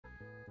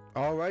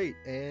Alright,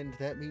 and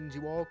that means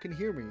you all can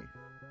hear me.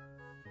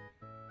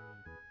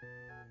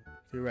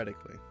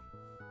 Theoretically.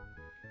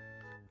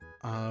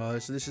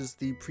 So this is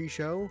the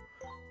pre-show.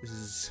 This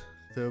is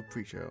the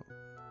pre-show.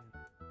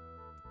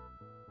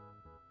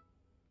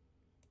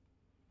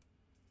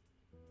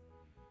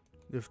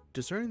 If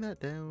discerning that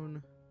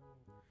down,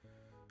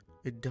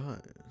 it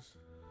does.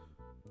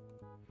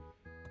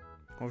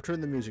 I'll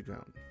turn the music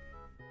down.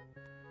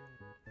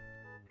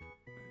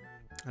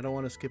 I don't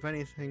want to skip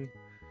anything.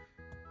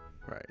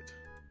 Right.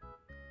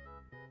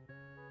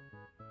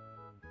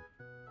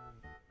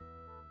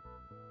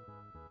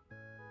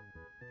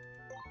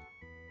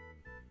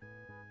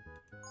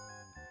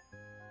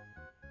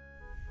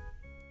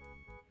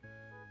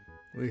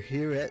 We're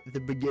here at the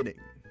beginning.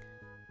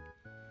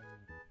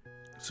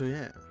 So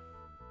yeah.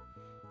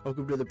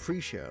 Welcome to the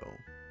pre-show.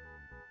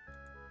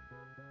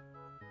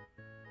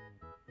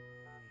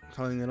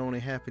 Something that only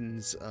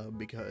happens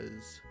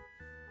because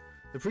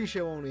the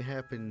pre-show only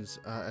happens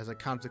as a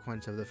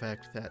consequence of the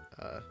fact that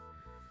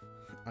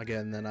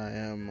again, then I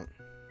am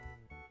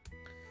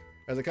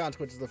as a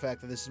consequence of the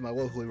fact that this is my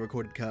locally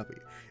recorded copy.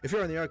 If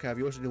you're on the archive,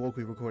 you also need a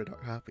locally recorded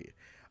copy.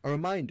 A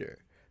reminder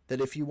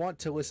that if you want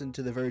to listen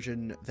to the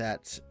version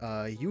that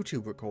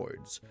YouTube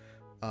records,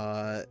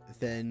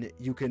 then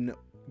you can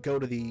go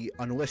to the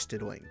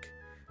unlisted link,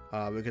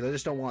 because I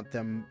just don't want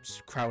them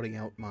crowding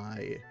out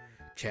my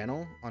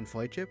channel on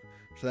Flightship,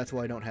 so that's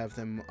why I don't have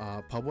them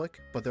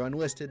public, but they're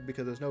unlisted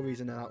because there's no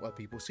reason to not let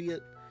people see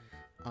it.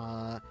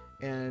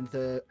 And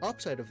the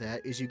upside of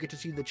that is you get to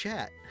see the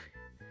chat,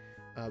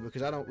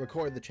 because I don't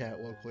record the chat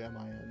locally on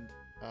my end.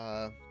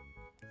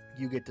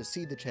 You get to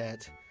see the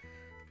chat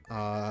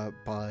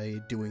by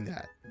doing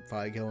that,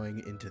 by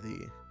going into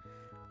the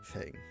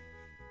thing.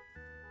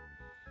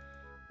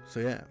 So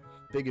yeah,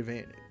 big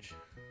advantage.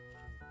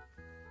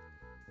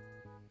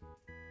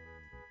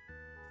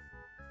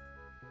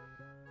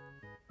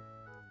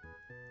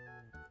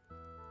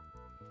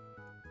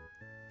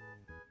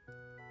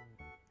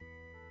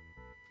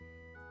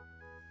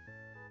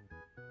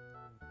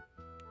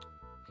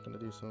 Gonna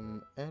do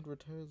some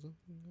advertising.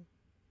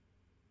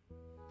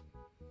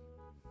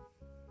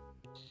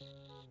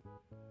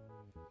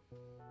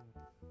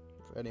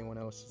 For anyone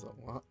else is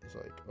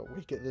like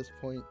awake at this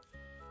point,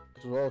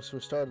 because we're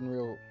starting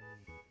real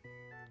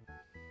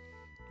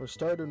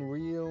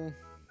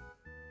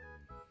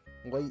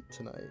late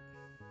tonight.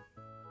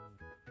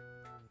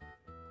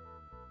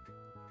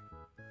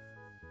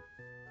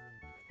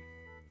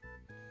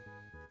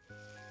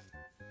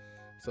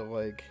 So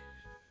like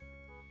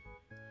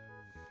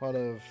a lot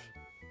of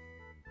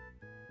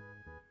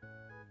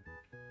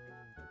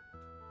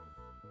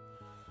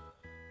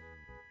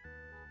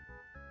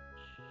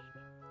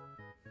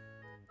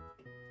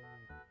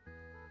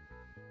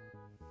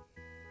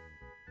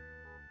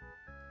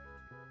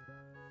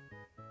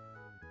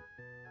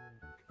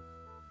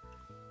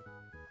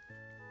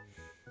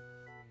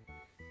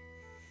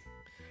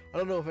I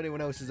don't know if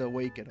anyone else is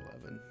awake at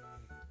 11.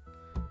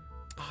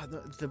 Ah,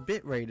 the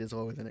bit rate is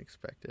lower than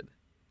expected.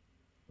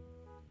 So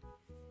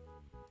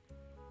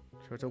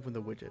let's open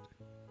the widget.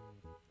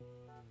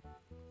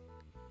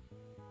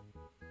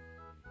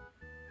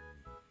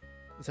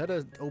 Is that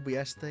an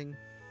OBS thing?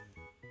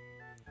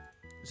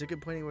 Is it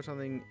complaining about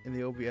something in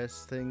the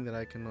OBS thing that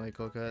I can like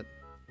look at?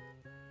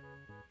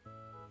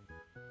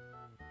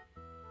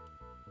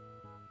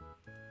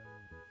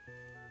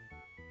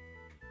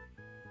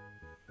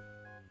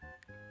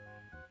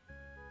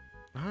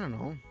 I don't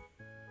know.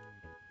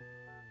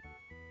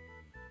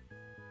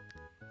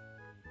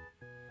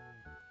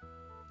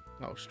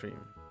 Oh, stream.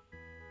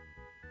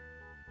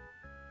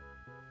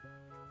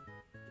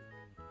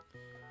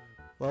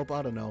 Well,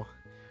 I don't know.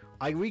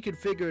 I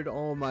reconfigured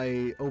all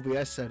my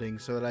OBS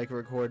settings so that I can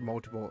record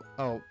multiple.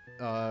 Oh,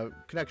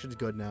 connection's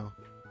good now.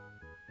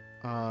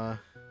 I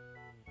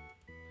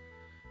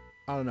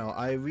don't know.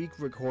 I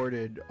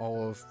re-recorded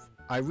all of.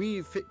 I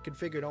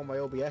reconfigured all my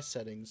OBS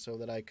settings so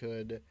that I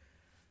could.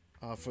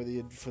 For the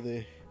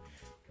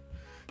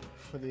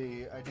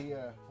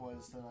idea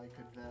was that I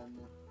could then.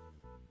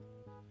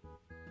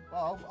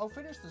 Well, I'll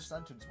finish the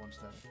sentence once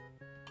then.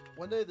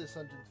 One day the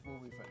sentence will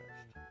be finished.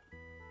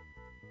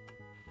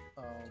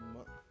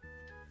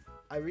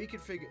 I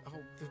reconfigured.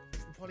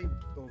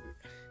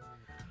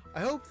 I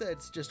hope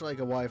that's just like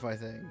a Wi-Fi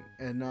thing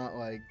and not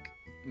like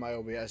my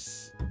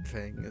OBS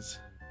things.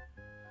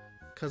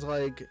 Cause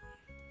like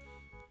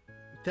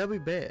that'd be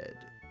bad.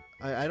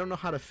 I don't know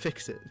how to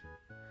fix it.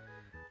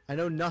 I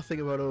know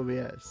nothing about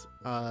OBS.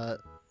 How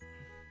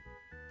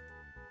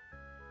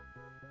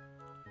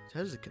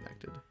is it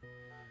connected?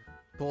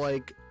 But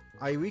like,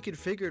 I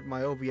reconfigured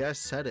my OBS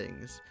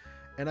settings,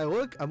 and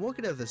I'm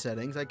looking at the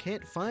settings. I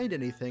can't find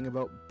anything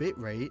about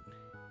bitrate.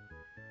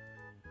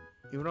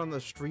 Even on the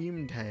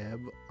stream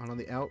tab, on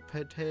the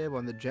output tab,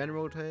 on the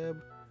general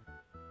tab,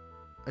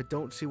 I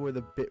don't see where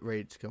the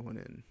bitrate's going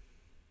in.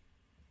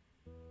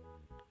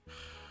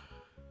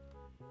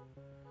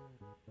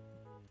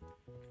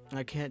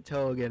 I can't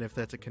tell again if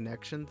that's a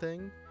connection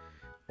thing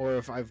or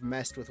if I've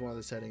messed with one of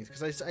the settings,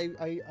 because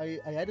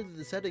I edited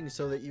the settings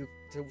so that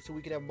so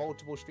we could have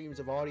multiple streams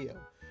of audio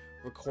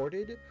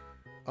recorded,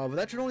 but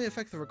that should only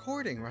affect the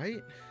recording,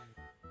 right?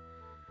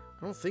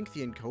 I don't think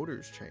the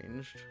encoder's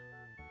changed.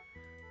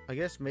 I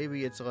guess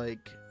maybe it's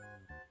like,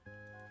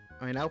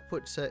 I mean,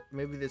 output set,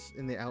 maybe this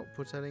in the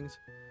output settings.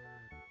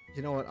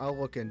 You know what? I'll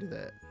look into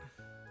that.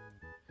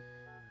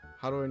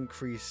 How to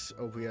increase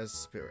OBS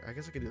spirit. I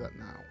guess I could do that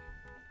now.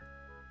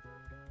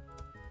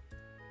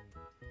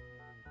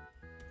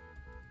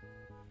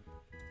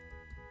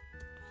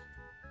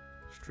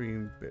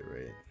 Stream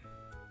bitrate.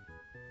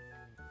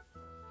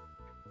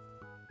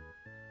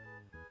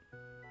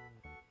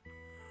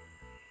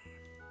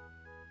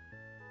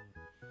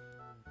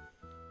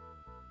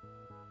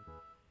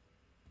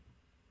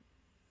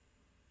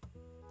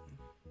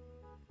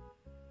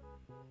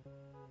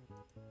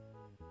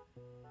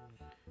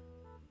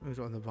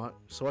 On the bottom,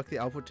 select the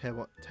output tab.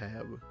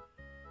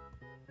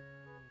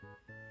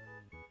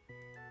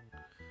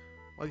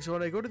 Like, so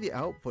when I go to the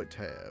output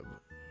tab,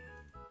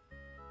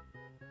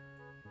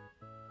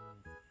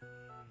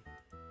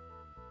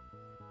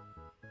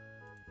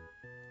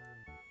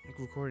 like,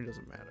 recording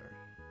doesn't matter.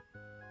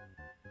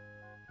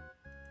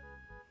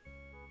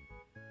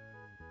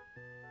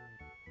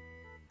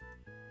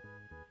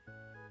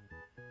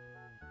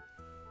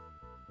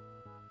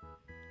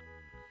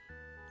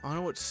 I don't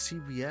know what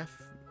CBF.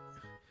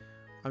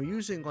 I'm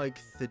using like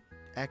the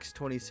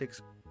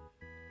X26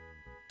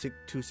 to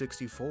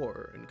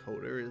 264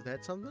 encoder. Is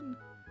that something?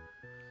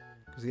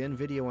 Because the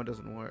NVIDIA one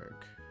doesn't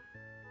work.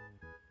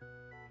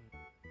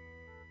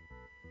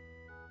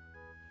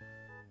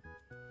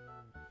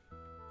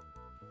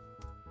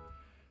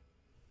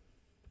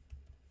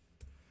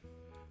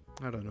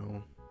 I don't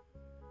know.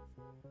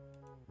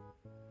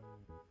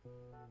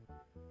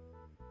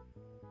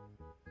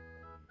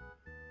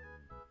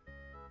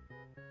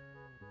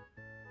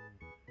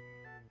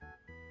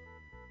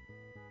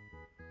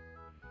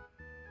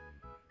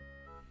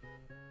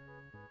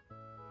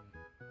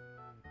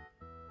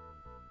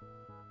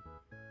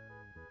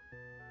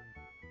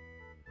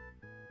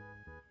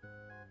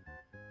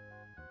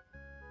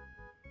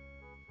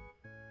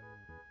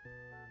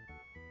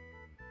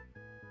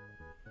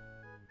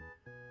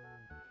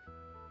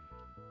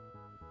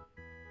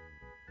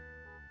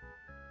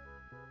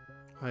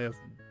 I have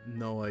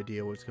no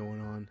idea what's going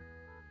on.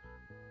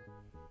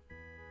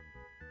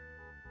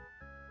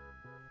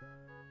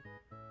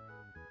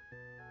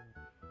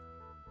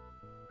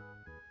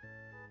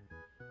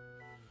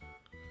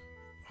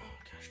 Oh,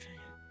 gosh dang it.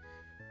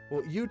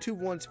 Well, YouTube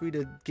wants me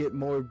to get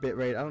more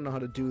bitrate. I don't know how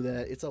to do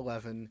that. It's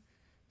 11,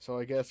 so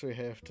I guess we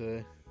have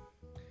to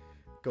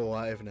go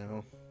live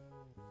now.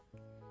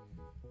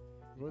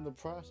 We're in the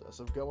process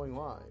of going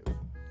live.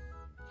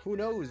 Who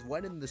knows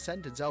when in the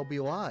sentence I'll be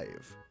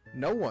live?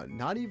 No one,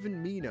 not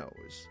even me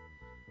knows.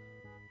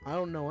 I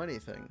don't know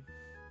anything.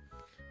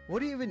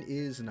 What even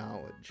is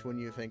knowledge when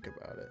you think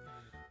about it?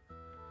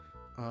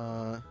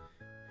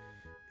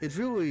 It's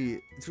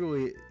really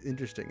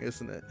interesting,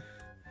 isn't it?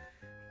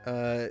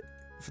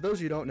 For those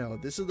of you who don't know,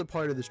 this is the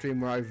part of the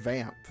stream where I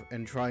vamp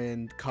and try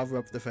and cover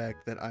up the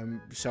fact that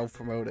I'm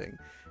self-promoting,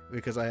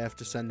 because I have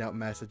to send out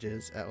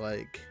messages at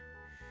like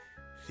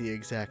the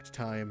exact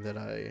time that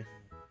I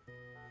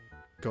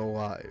go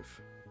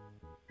live.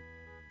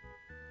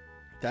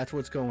 That's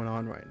what's going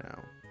on right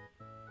now.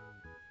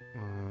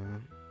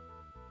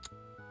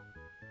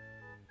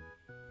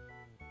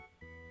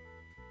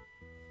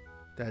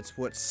 That's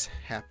what's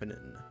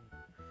happening.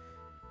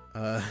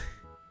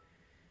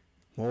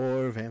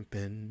 More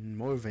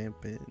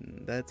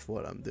vamping. That's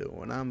what I'm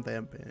doing. I'm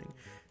vamping.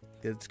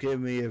 Just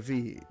give me a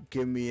V.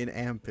 Give me an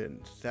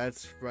amping.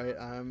 That's right,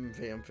 I'm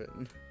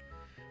vamping.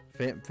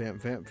 Vamp.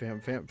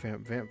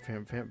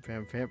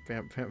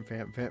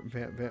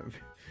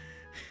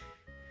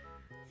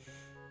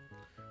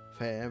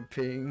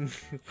 Vamping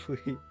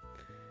queen.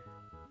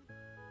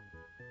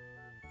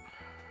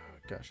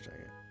 Gosh dang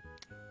it.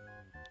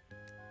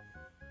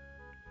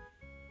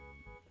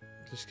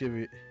 Just give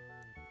me.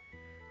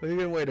 Well, you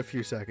can wait a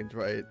few seconds,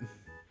 right?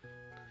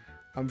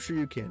 I'm sure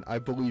you can. I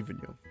believe in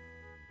you.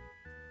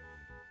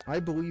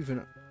 I believe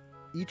in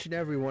each and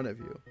every one of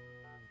you.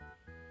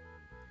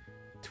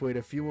 To wait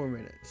a few more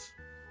minutes.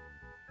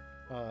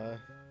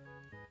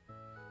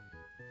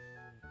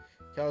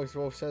 Galaxy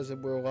Wolf says that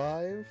we're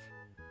live.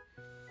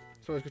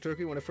 So it's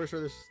Turkey. When I first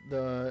read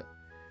the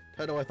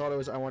title, I thought it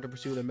was I want to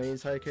pursue the main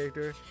side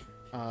character,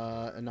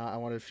 and not I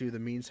want to pursue the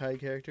mean side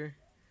character.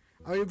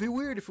 I mean, it'd be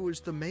weird if it was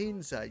the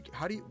main side.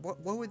 How do you? What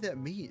would that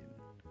mean?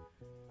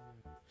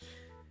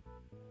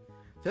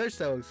 The art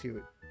style looks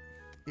cute.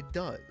 It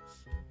does.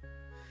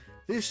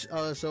 This.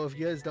 So if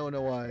you guys don't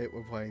know why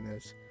we're playing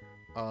this,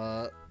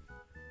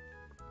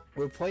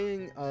 we're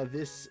playing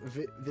this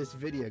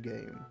video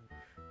game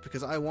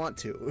because I want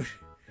to,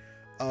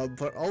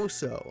 but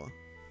also.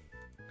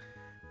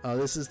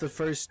 This is the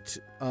first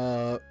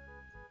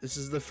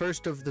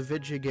of the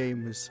video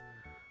games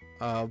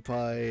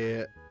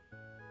by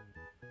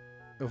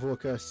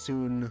Evoca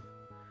Soon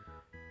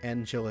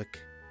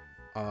Angelic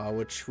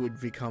which would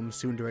become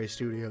Tsundere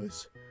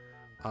Studios,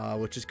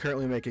 which is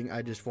currently making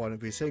I Just Want to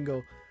Be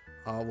Single,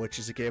 which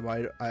is a game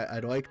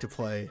I'd like to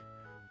play,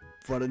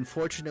 but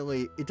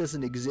unfortunately it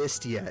doesn't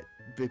exist yet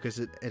because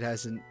it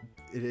hasn't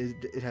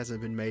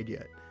been made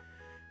yet.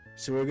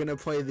 So we're gonna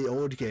play the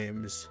old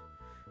games.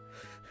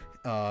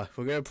 We're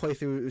gonna play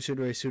through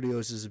Tsundere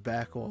Studios'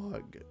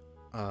 backlog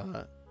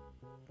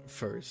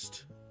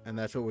first, and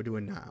that's what we're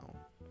doing now.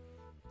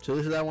 So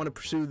this is I want to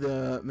pursue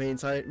the main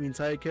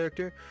side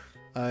character.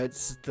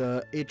 It's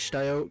the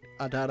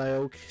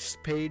itch.io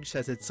page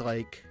says it's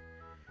like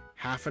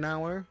half an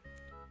hour,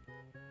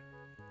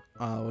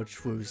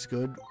 which was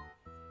good.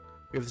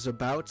 We have this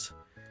about.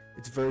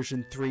 It's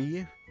version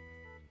 3,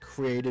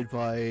 created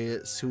by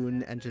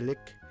Sun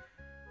Angelique,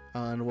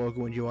 and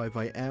logo and UI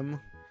by M.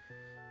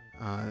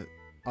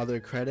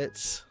 Other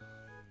credits.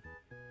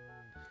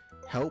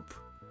 Help.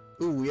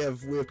 Ooh, we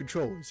have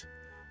controls.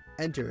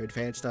 Enter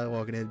advanced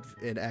dialogue and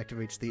it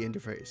activates the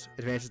interface.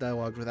 Advanced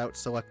dialogue without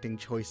selecting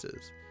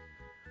choices.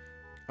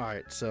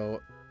 Alright,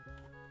 so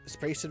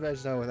space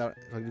advanced dialogue without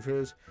selecting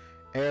choices.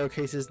 Arrow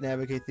cases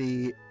navigate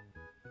the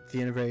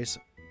interface.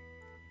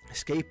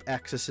 Escape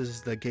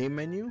accesses the game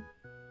menu.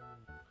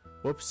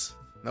 Whoops.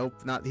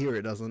 Nope, not here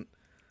it doesn't.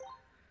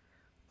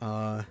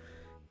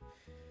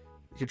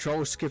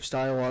 Control skips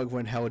dialogue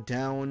when held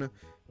down.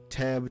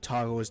 Tab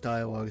toggles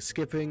dialogue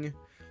skipping.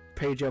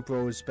 Page up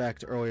rolls back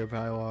to earlier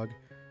dialogue.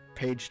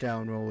 Page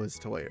down rolls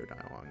to later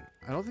dialogue.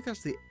 I don't think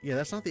that's the... Yeah,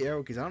 that's not the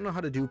arrow keys. I don't know how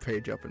to do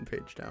page up and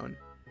page down.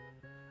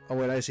 Oh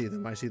wait, I see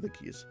them. I see the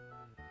keys.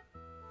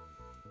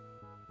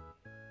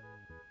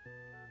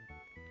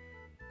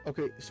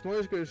 Okay,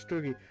 Smartest Go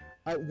Sturkey.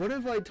 What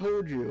have I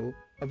told you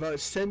about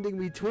sending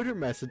me Twitter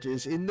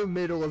messages in the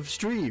middle of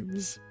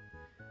streams?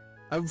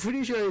 I'm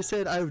pretty sure I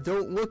said I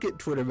don't look at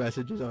Twitter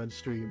messages on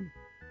stream.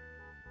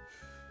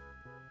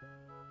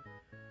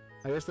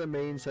 I guess the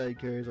main side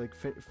character is like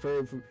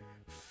Ferb.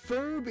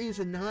 Ferb is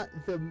not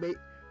the main.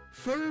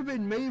 Ferb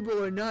and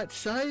Mabel are not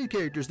side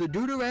characters. They're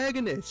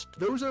deuteragonists.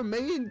 Those are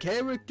main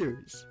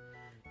characters.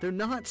 They're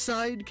not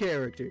side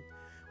characters.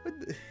 What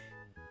the...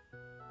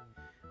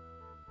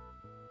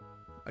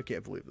 I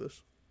can't believe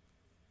this.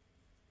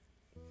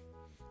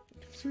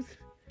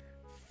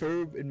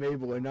 Ferb and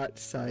Mabel are not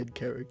side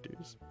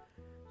characters.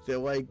 They're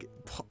like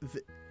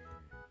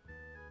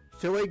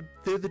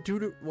they're the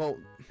deuter. Well,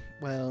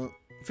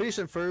 Phineas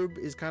and Ferb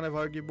is kind of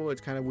arguable.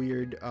 It's kind of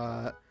weird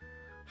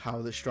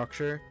how the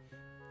structure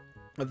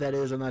of that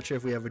is. I'm not sure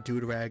if we have a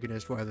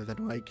deuteragonist rather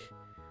than like,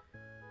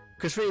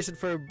 because Phineas and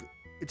Ferb,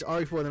 it's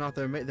arguable they're not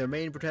their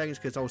main protagonists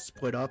because it's all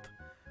split up.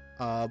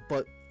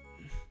 But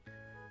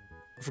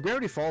for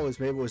Gravity Falls,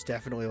 Mabel is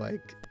definitely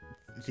like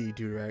the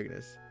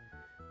deuteragonist.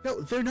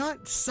 No, they're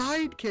not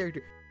side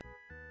characters.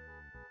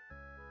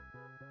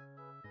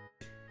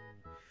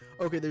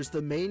 Okay, there's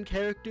the main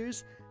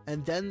characters,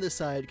 and then the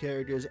side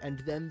characters, and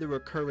then the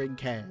recurring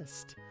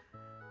cast.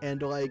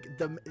 And like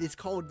it's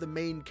called the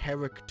main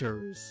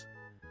characters.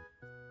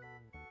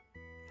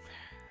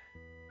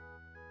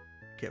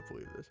 Can't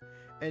believe this.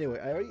 Anyway,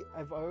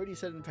 I've already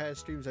said in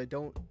past streams I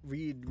don't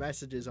read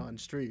messages on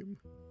stream.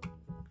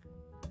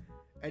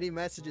 Any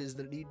messages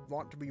that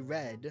want to be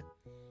read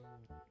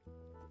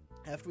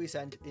have to be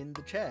sent in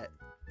the chat.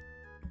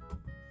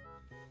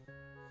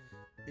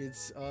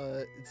 It's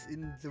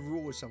in the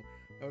rules somewhere.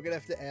 We're gonna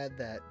have to add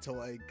that to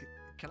like.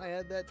 Can I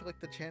add that to like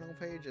the channel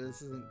page?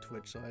 This isn't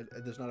Twitch, so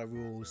there's not a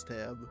rules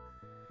tab.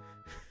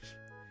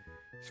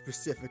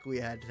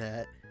 Specifically add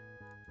that.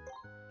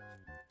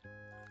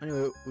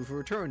 Anyway, if we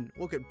return,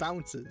 look at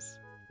bounces.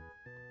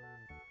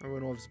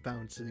 Everyone loves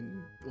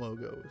bouncing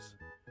logos.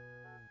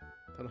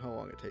 Don't know how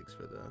long it takes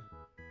for the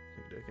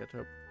thing to catch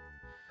up.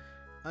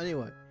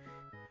 Anyway,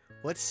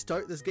 let's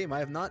start this game. I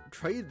have not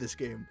played this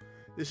game.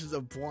 This is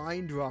a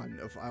blind run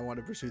of I want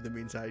to pursue the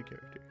main side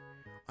character.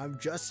 I'm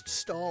just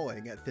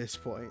stalling at this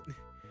point.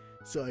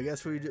 So I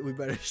guess we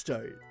better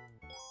start.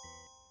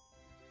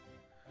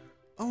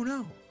 Oh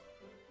no!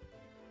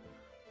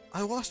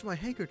 I lost my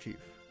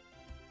handkerchief.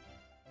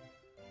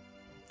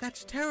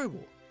 That's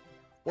terrible.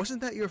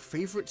 Wasn't that your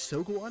favorite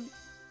silk one?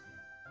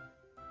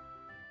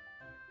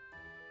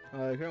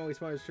 Currently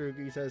Smartest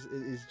Turkey says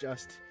it is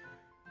just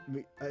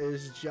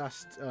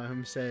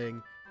him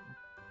saying,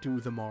 do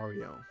the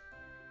Mario.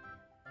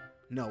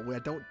 No, I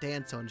don't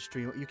dance on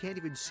stream. You can't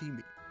even see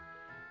me.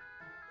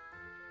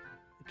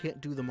 You can't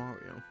do the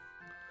Mario.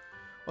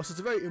 Also, it's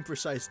a very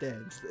imprecise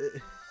dance.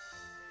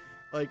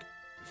 Like,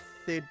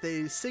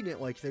 they sing it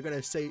like they're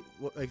gonna say,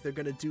 like they're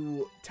gonna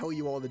tell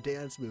you all the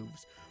dance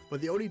moves. But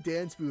the only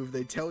dance move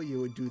they tell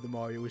you and do the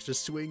Mario is to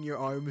swing your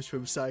arms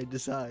from side to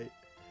side.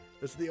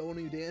 That's the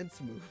only dance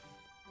move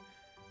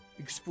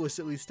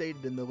explicitly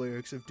stated in the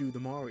lyrics of Do the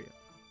Mario.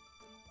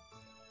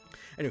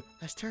 Anyway,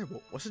 that's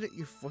terrible. Wasn't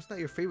that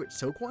your favorite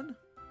silk one?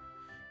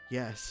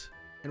 Yes.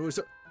 And it was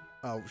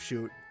oh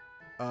shoot.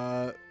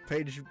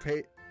 Page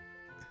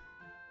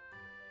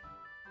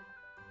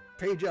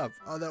up.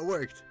 Oh, that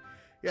worked.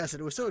 Yes,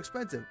 and it was so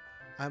expensive.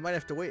 I might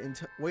have to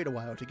wait a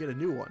while to get a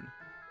new one.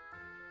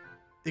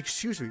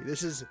 Excuse me,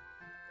 this is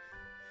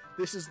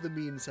This is the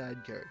mean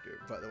side character,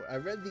 by the way. I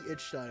read the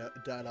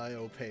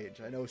itch.io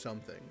page. I know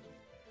something.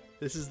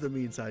 This is the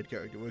mean side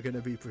character. We're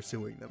gonna be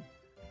pursuing them.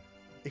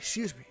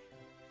 Excuse me.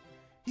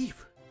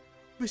 Eve,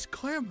 Miss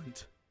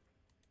Claremont.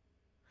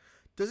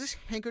 Does this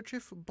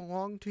handkerchief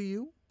belong to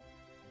you?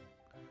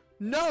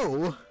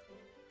 No!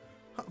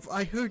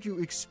 I heard you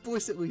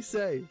explicitly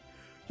say,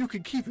 you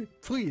can keep it,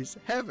 please,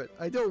 have it.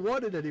 I don't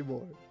want it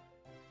anymore.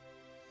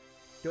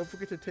 Don't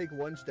forget to take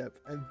one step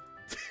and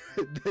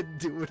then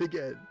do it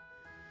again.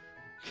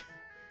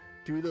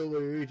 Do the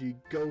Luigi,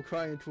 go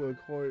cry into a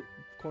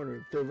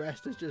corner. The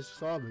rest is just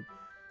sobbing.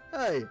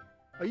 Hey,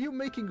 are you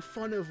making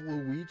fun of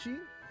Luigi?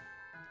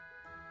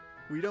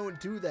 We don't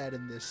do that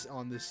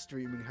on this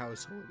streaming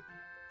household.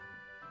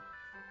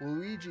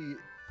 Luigi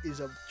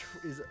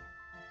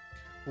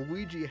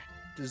Luigi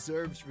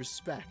deserves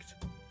respect.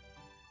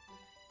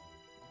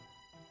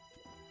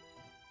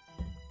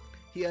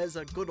 He has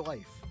a good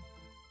life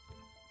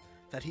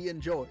that he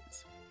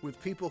enjoys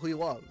with people he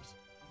loves.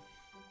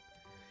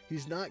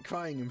 He's not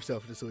crying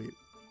himself to sleep.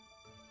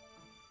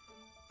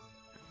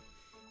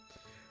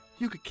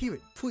 You could keep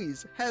it,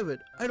 please, have it.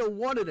 I don't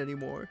want it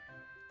anymore.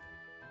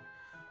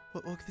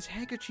 Well, look, this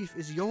handkerchief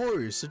is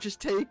yours, so just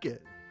take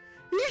it.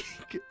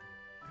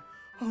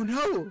 Oh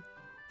no,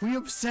 we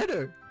upset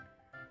her.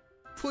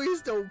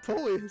 Please don't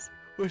pull us.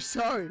 We're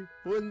sorry.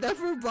 We'll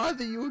never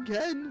bother you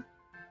again.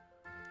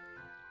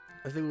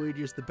 I think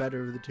Luigi is the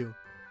better of the two.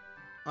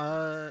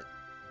 Well,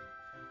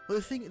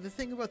 the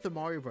thing about the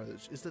Mario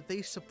Brothers is that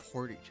they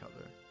support each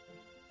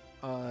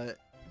other.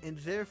 And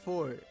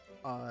therefore,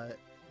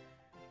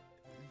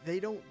 they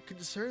don't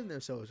concern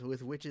themselves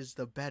with which is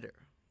the better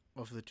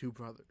of the two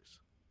brothers.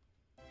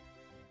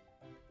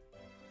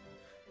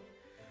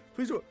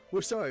 Please,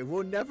 we're sorry.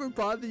 We'll never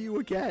bother you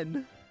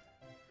again.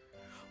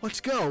 Let's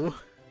go.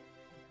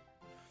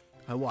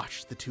 I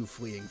watched the two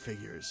fleeing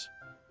figures.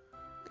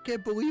 I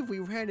can't believe we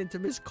ran into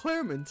Miss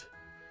Claremont.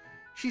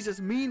 She's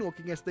as mean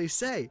looking as they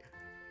say.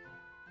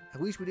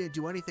 At least we didn't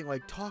do anything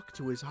like talk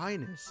to His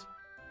Highness.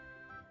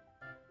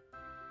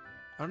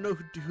 I don't know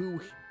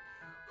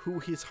who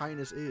His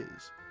Highness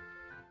is.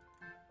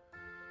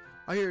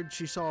 I heard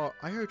she saw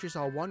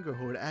one girl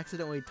who had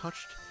accidentally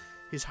touched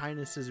His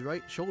Highness's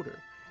right shoulder,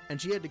 and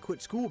she had to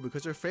quit school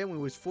because her family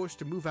was forced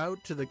to move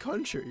out to the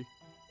country.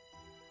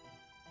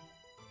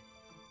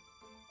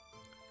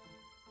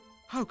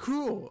 How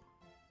cruel!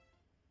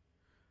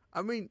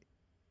 I mean,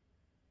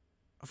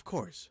 of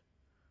course.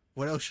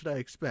 What else should I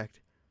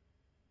expect?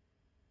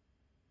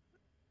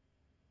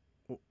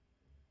 Let's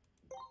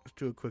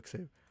do a quick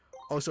save.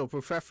 Also,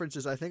 for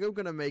preferences, I think I'm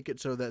going to make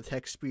it so that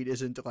text speed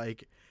isn't,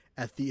 like,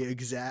 at the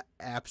exact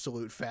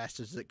absolute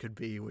fastest it could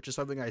be, which is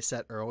something I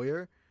set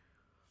earlier.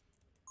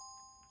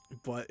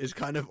 But it's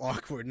kind of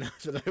awkward now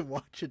that I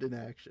watch it in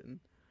action.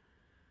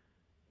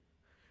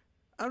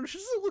 I don't know, does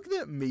it look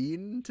that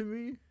mean to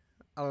me?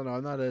 I don't know,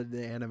 I'm not an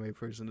anime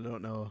person, I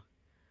don't know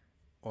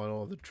what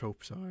all the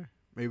tropes are.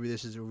 Maybe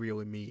this is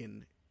really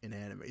mean in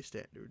anime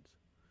standards.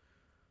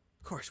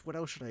 Of course, what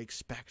else should I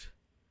expect?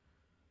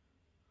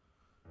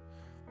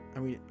 I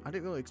mean, I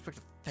didn't really expect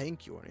a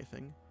thank you or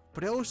anything,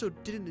 but I also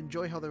didn't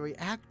enjoy how they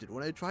reacted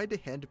when I tried to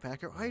hand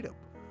back her item.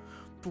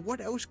 But what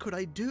else could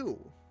I do?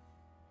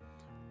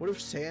 What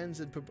if Sans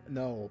and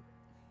no.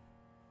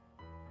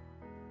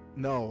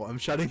 No, I'm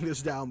shutting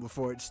this down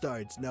before it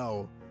starts,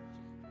 no.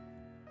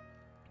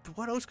 But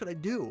what else could I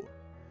do?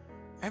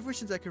 Ever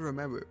since I can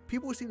remember,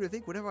 people seem to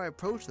think whenever I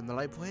approach them that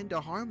I plan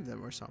to harm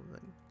them or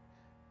something.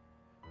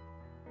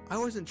 I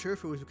wasn't sure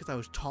if it was because I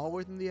was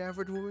taller than the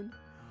average woman,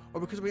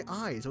 or because my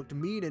eyes looked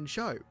mean and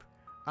sharp.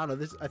 I don't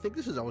know, I think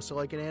this is also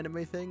like an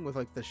anime thing with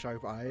like the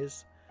sharp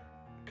eyes.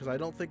 Because I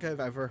don't think I've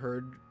ever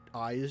heard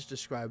eyes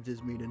described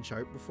as mean and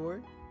sharp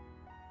before.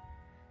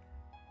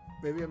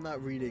 Maybe I'm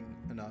not reading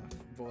enough,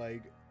 but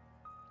like...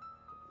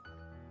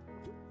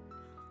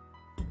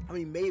 I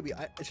mean, maybe.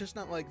 It's just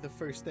not like the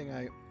first thing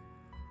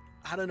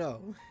I don't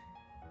know.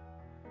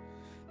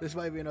 This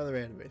might be another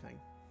anime thing.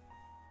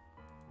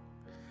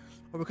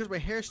 Or because my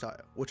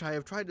hairstyle, which I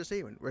have tried to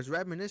save in, was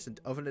reminiscent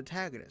of an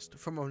antagonist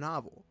from a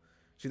novel.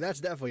 See, that's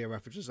definitely a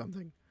reference to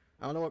something.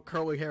 I don't know what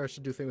curly hair has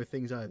to do with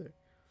things either.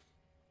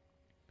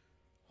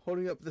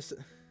 Holding up this...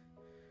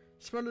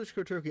 Smuggler's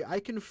Turkey, I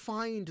can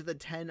find the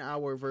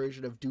 10-hour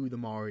version of Do the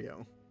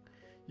Mario.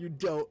 You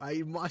don't...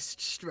 I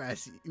must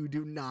stress, you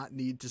do not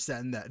need to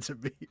send that to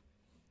me.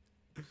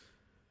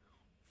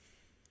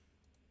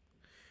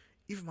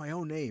 Even my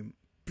own name,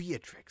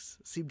 Beatrix,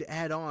 seemed to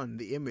add on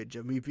the image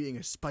of me being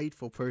a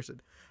spiteful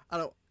person. I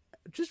don't...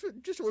 Just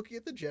looking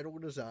at the general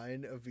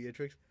design of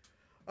Beatrix,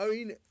 I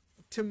mean,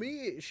 to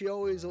me, she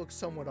always looks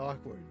somewhat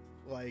awkward.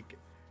 Like,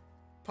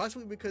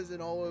 possibly because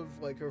in all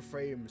of, like, her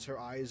frames, her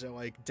eyes are,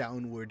 like,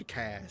 downward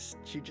cast.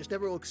 She just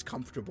never looks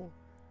comfortable.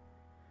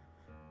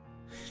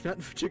 Not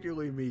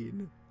particularly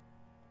mean.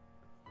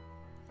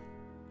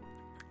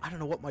 I don't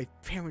know what my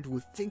parents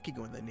were thinking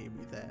when they named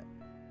me that.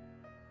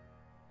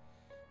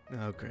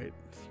 Oh, great.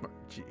 Smart.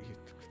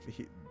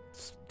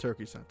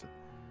 Turkey sent it.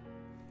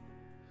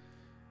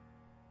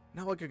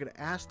 Not like I could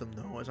ask them,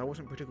 though, as I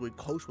wasn't particularly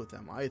close with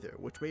them either,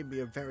 which made me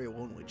a very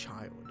lonely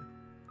child.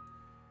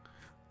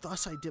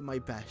 Thus, I did my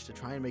best to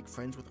try and make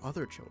friends with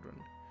other children.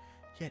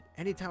 Yet,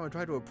 anytime I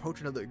tried to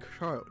approach another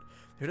child,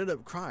 they'd end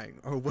up crying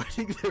or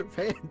wetting their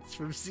pants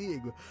from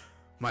seeing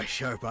my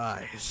sharp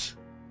eyes.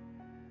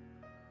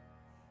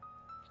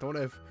 Don't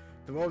have,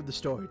 the moral of the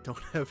story,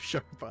 don't have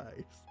sharp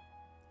eyes.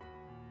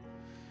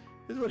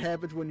 This is what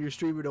happens when you're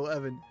streaming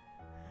 11.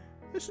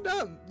 It's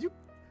not, you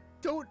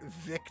don't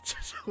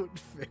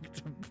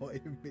victim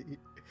blame me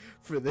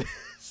for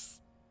this.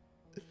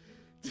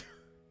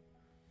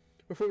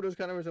 Before those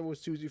kind of resemble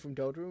Susie from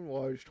Deltarune,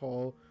 large,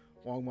 tall,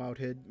 long, mild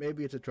head.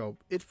 Maybe it's a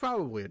trope. It's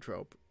probably a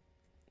trope.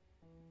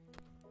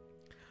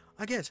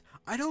 I guess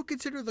I don't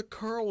consider the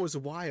curl as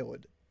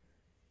wild.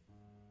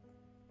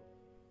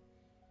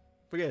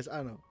 But yes, I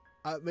don't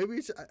know. Maybe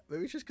it's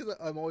just because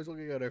I'm always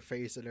looking at her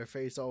face, and her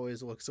face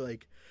always looks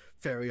like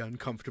very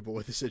uncomfortable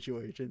with the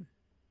situation.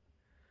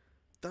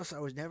 Thus, I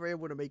was never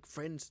able to make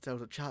friends since I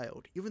was a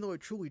child, even though I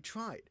truly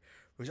tried,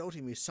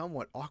 resulting in me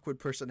somewhat awkward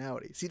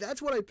personality. See,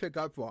 that's what I pick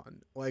up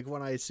on, like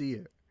when I see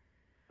her.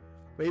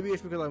 Maybe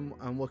it's because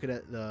I'm looking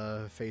at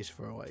the face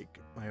for like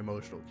my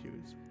emotional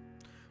cues.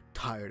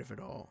 Tired of it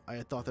all. I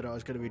had thought that I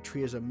was going to be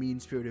treated as a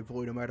mean-spirited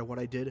boy no matter what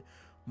I did.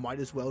 Might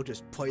as well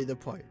just play the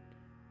part.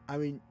 I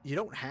mean, you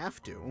don't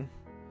have to.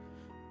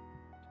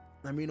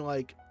 I mean,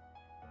 like,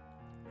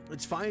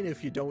 it's fine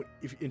if you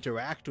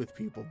interact with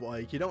people, but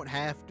like, you don't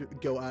have to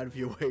go out of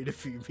your way to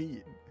be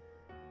mean.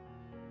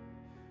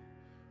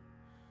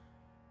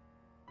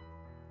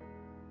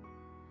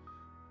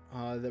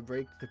 The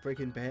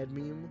Breaking Bad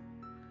meme?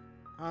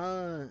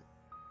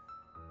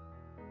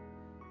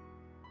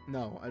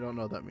 No, I don't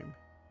know that meme.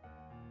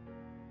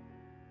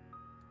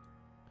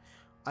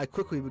 I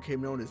quickly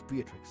became known as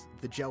Beatrix,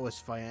 the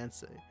jealous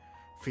fiancé.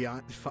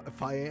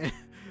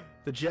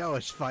 The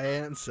jealous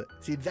fiancé.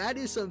 See, that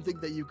is something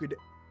that you could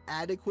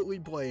adequately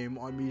blame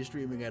on me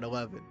streaming at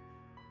 11.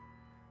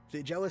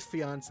 The jealous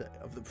fiancé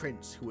of the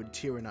prince who would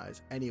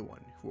tyrannize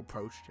anyone who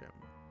approached him.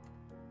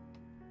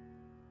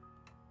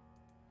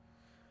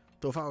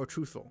 Though if I were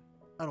truthful,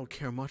 I don't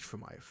care much for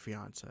my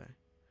fiancé.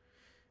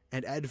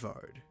 And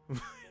Edvard,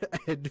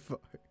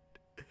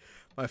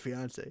 my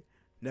fiancé,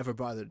 never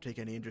bothered to take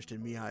any interest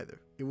in me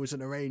either. It was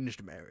an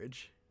arranged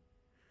marriage.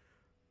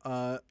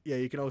 Yeah,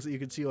 you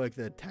can see like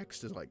the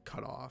text is like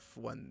cut off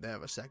when they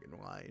have a second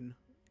line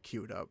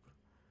queued up.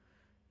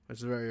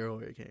 That's very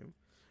early it came.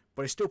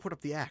 But I still put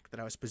up the act that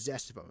I was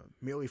possessive of him,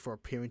 merely for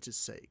appearance's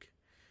sake.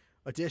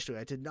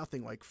 Additionally, I did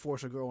nothing like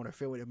force a girl in her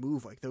family to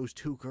move like those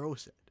two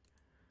girls did.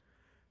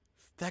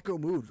 That girl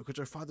moved because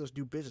her father's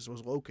new business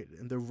was located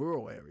in the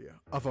rural area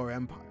of our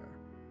empire.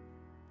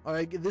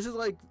 Like, this is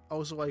like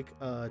also like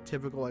a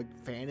typical like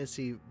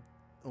fantasy,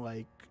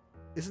 like,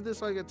 isn't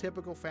this like a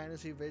typical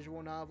fantasy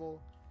visual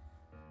novel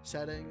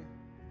setting?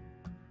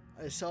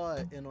 I saw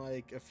it in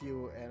like a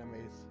few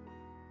anime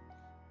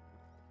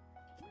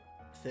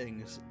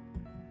things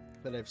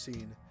that I've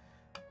seen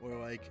where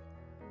like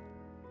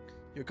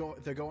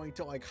they're going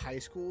to like high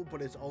school,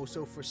 but it's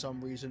also for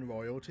some reason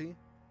royalty.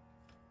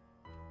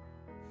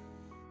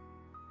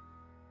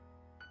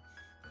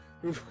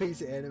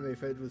 Replace anime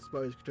fed with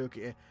Spice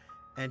Turkey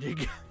and it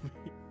got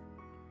me.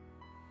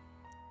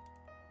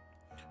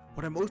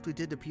 What I mostly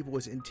did to people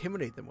was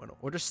intimidate them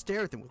or just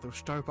stare at them with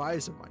those sharp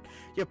eyes of mine.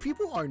 Yeah,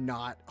 people are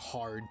not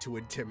hard to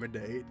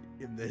intimidate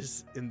in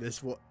this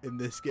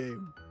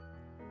game.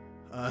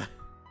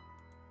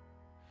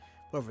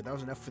 However, that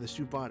was enough for the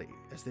student body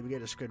as they began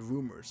to spread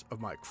rumors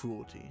of my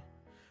cruelty.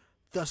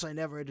 Thus, I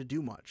never had to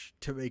do much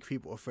to make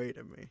people afraid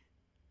of me.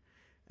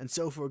 And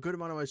so, for a good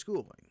amount of my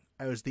schooling,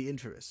 I was the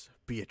infamous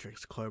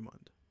Beatrix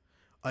Claremont.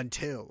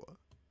 Until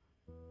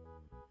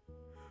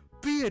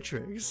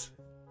Beatrix!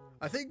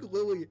 I think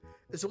Lily...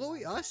 Is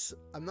Lily us?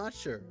 I'm not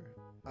sure.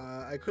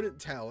 I couldn't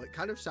tell. It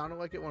kind of sounded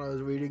like it when I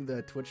was reading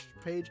the Twitch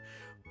page,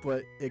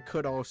 but it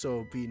could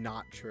also be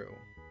not true.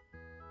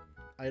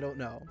 I don't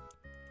know.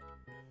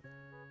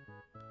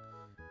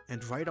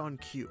 And right on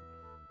cue.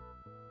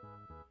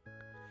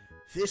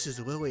 This is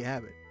Lily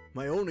Abbott.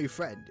 My only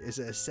friend is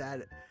as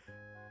sad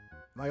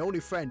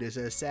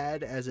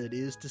as it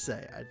is to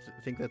say. I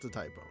think that's a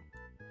typo.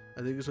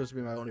 I think it's supposed to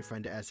be my only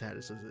friend as sad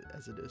as it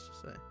is to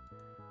say.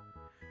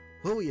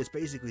 Lily is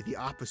basically the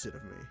opposite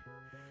of me.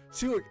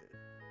 See, look.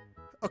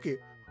 Okay,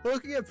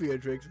 looking at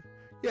Beatrix.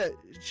 Yeah,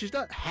 she's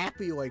not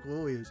happy like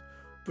Lily is,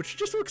 but she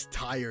just looks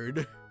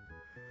tired.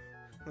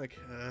 Like,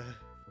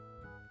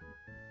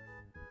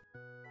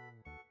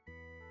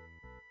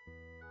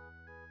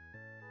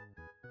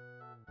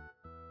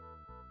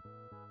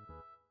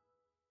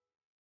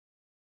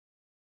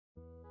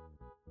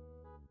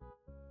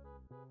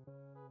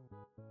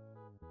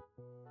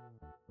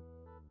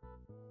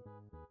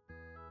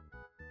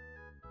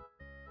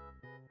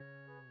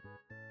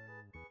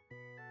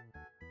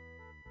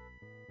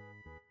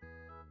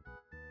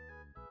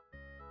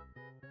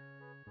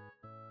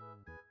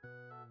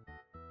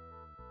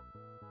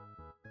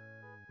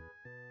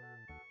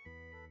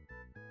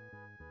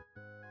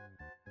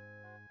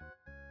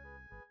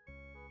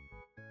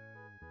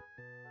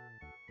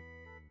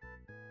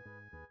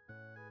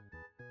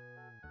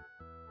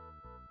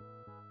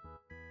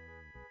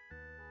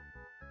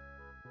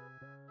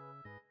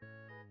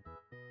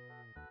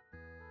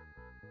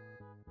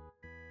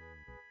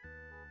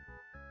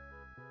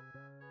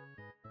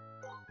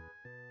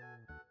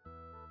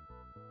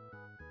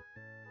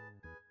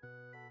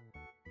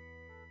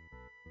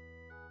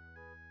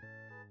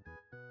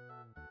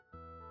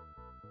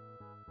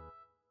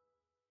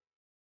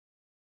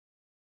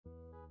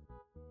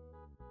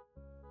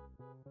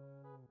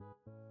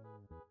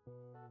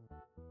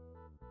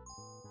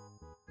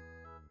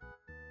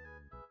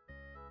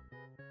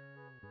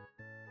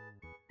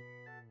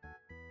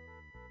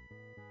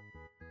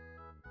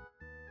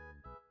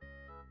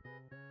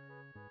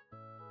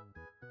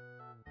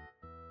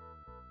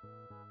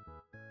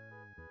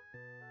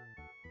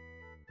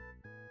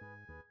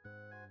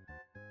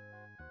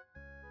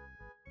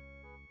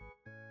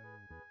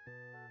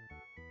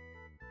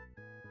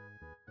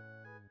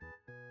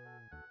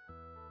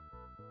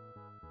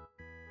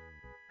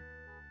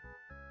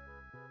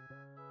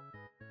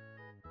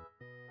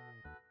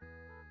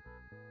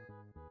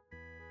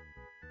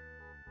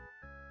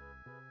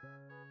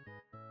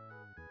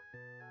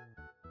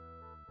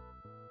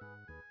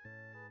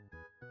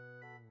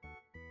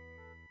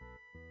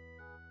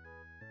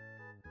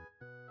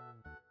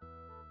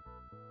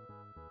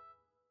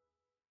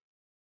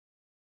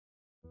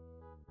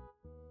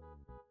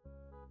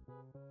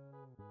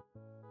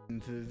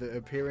 the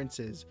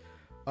appearances.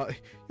 You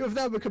have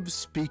now become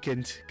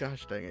speakant.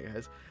 Gosh dang it,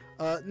 guys.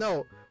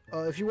 No.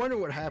 If you wonder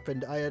what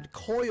happened, I had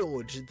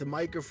coiled the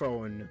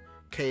microphone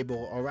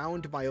cable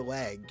around my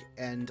leg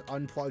and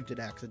unplugged it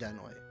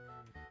accidentally.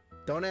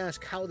 Don't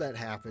ask how that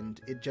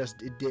happened. It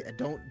did.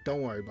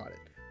 Don't worry about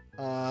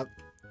it.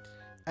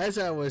 As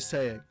I was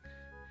saying,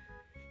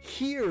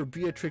 here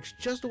Beatrix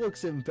just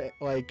looks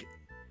like.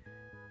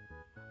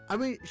 I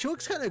mean, she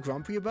looks kind of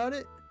grumpy about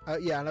it.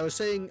 Yeah, and I was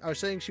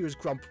saying she was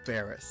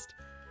grump-embarrassed,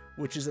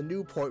 which is a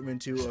new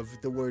portmanteau of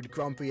the word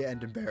grumpy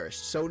and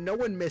embarrassed. So no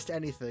one missed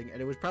anything,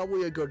 and it was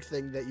probably a good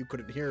thing that you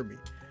couldn't hear me.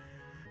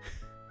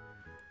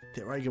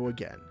 There I go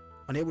again,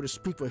 unable to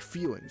speak my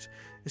feelings.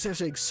 Instead of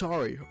saying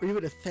sorry or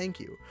even a thank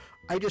you,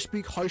 I just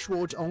speak harsh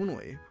words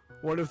only.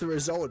 One of the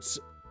results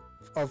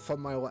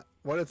from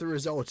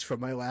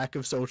my lack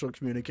of social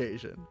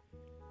communication.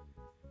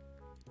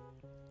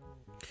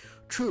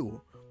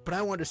 True, but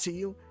I want to see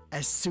you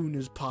as soon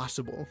as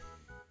possible.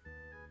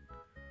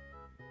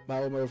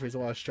 Milo Murphy's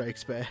Law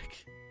strikes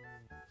back.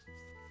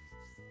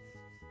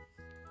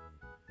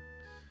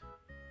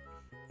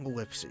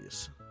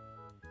 Ellipses.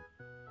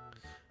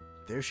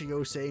 There she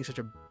goes saying such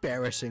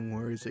embarrassing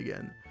words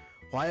again.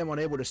 Why am I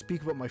unable to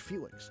speak about my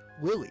feelings?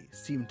 Lily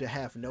seemed to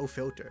have no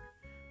filter.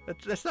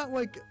 That's not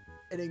like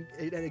an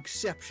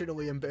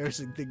exceptionally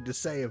embarrassing thing to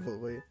say of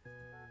Lily.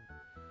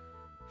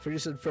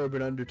 Phineas and Ferb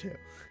and Undertale.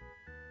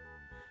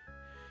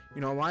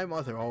 You know, my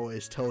mother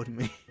always told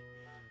me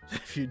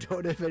that if you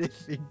don't have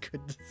anything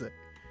good to say,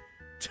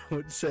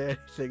 don't say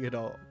anything at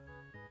all.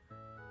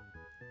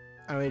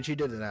 I mean, she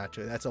didn't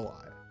actually. That's a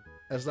lie.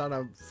 That's not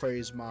a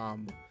phrase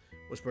Mom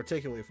was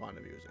particularly fond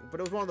of using. But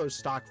it was one of those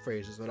stock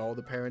phrases that all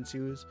the parents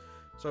use.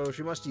 So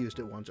she must have used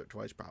it once or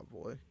twice,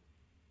 probably.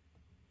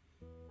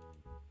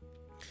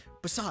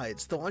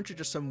 Besides, the lunch is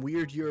just some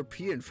weird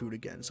European food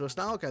again, so it's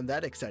not like I'm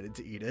that excited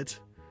to eat it.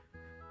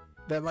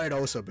 That might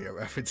also be a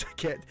reference. I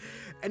can't.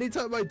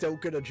 Anytime I don't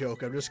get a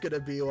joke, I'm just gonna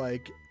be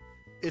like,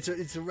 it's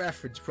a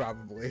reference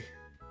probably.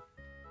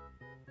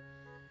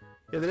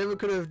 Yeah, they never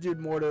could have did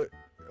more to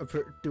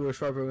do a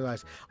sharper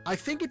realize. I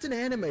think it's an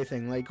anime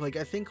thing. Like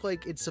I think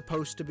like it's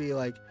supposed to be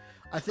like.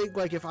 I think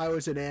like if I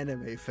was an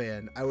anime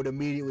fan, I would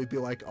immediately be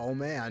like, oh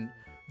man,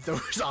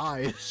 those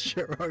eyes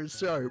sure are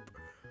sharp.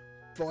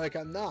 But like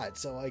I'm not,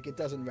 so like it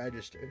doesn't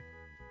register.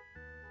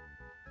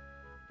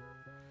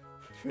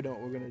 We know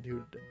what we're gonna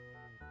do today.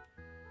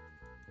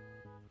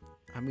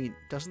 I mean,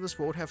 doesn't this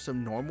world have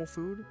some normal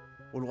food?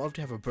 Would love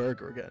to have a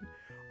burger again.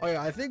 Oh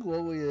yeah, I think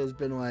Lily has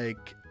been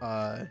like,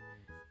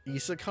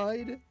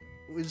 isekai'd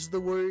is the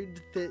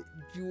word that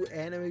you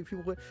anime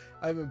people with.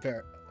 I'm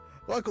embarrassed.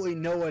 Luckily,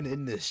 no one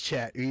in this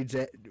chat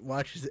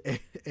watches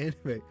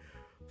anime,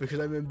 because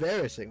I'm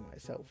embarrassing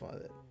myself on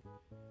it.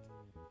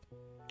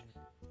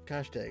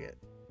 Gosh dang it.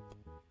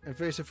 And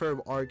Face and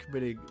Firm are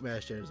committing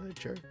mass genocide,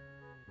 sure.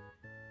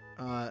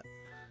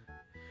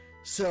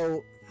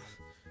 So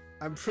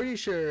I'm pretty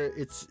sure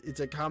it's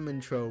a common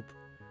trope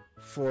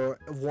for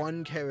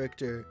one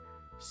character.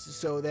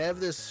 So they have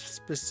this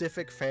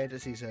specific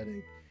fantasy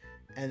setting,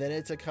 and then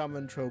it's a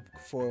common trope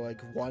for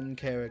like one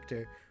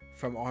character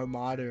from our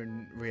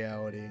modern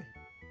reality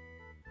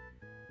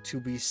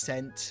to be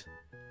sent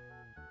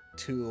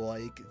to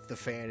like the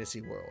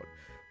fantasy world,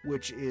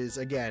 which is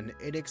again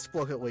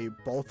inexplicably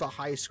both a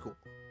high school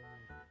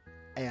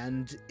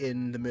and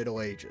in the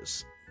Middle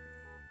Ages.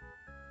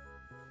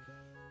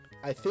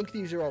 I think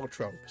these are all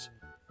tropes.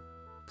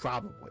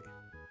 Probably.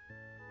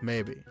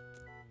 Maybe.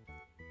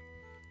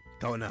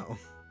 Don't know.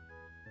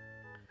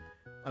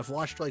 I've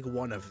watched like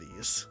one of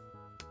these.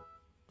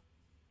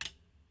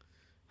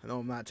 I know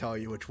I'm not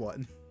telling you which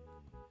one.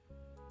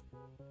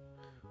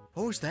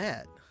 What was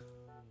that?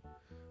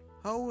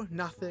 Oh,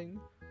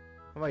 nothing.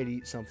 I might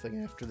eat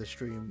something after the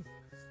stream.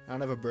 I don't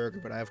have a burger,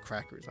 but I have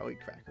crackers. I'll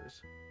eat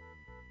crackers.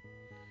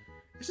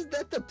 Isn't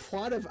that the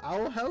plot of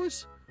Owl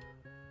House?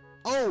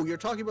 Oh, you're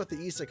talking about the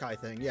isekai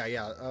thing. Yeah,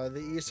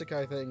 the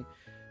isekai thing.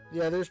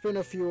 Yeah, there's been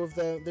a few of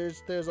them.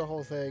 There's a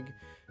whole thing.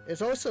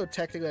 It's also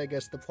technically, I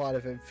guess, the plot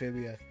of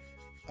Amphibia.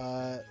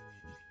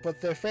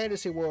 But the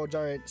fantasy worlds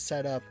aren't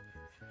set up.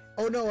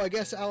 Oh no, I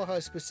guess Owl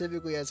House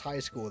specifically has high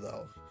school,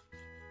 though.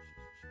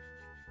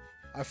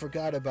 I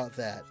forgot about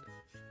that.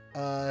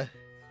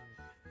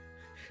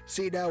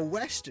 See, now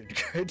Western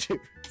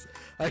cartoons.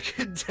 I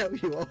can tell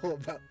you all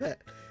about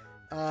that.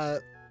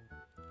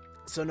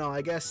 So no,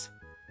 I guess...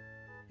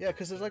 Yeah,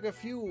 because there's like a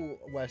few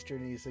Western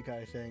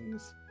isekai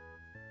things.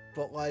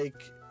 But like,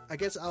 I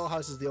guess Owl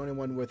House is the only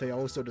one where they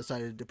also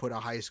decided to put a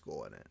high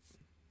school in it.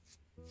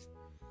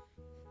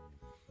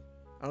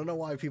 I don't know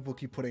why people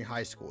keep putting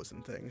high schools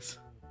in things.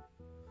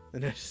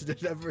 And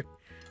it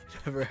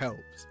never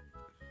helps.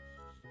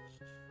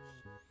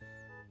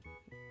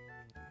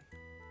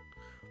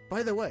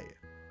 By the way,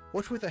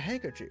 what's with the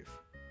handkerchief?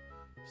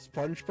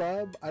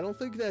 SpongeBob? I don't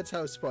think that's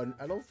how I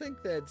don't think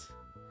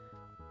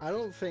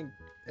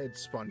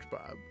it's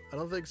SpongeBob. I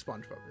don't think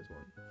SpongeBob is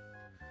one.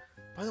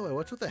 By the way,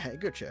 what's with the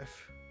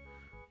handkerchief?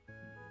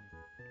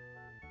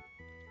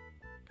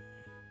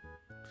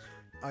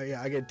 Oh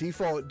yeah, again,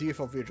 default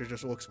feature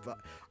just looks.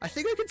 I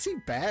think I can see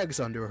bags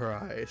under her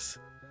eyes.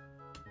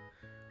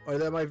 Or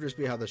that might just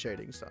be how the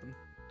shading's done.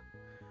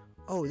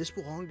 Oh, this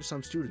belonged to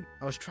some student.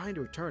 I was trying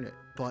to return it,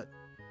 but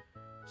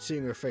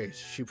seeing her face,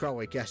 she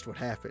probably guessed what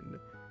happened.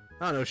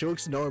 I don't know, she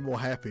looks normal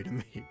happy to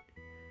me.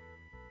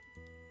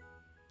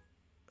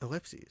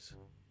 Ellipses.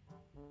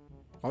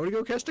 Want me to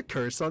go cast a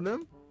curse on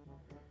them?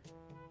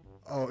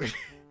 Oh.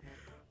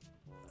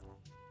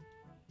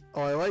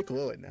 Oh, I like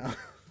Lilith now.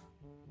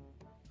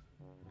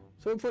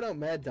 Someone put out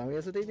Mad Dummy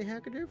as a dating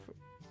handkerchief?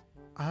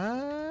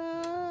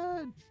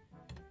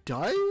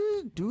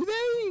 Do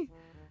they?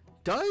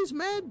 Does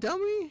Mad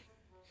Dummy?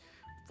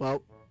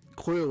 Well,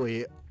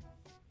 clearly,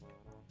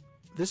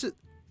 this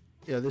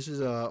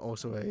is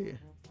also a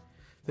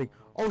thing.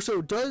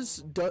 Also,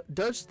 is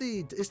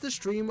the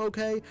stream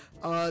okay?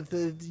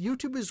 The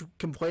YouTube is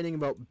complaining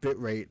about bit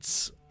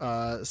rates,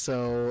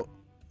 so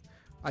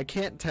I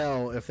can't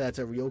tell if that's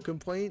a real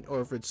complaint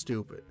or if it's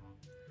stupid.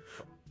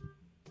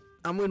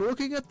 I mean,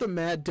 looking at the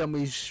Mad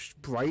Dummy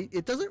sprite,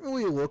 it doesn't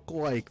really look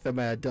like the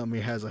Mad Dummy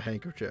has a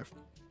handkerchief.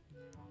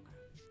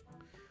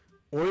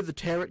 Or the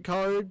tarot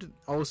card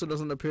also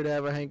doesn't appear to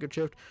have a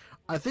handkerchief.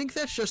 I think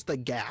that's just the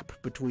gap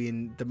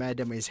between the Mad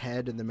Dummy's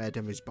head and the Mad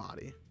Dummy's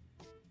body.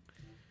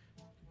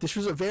 This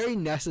was a very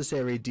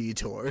necessary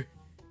detour.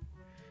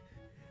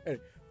 Hey,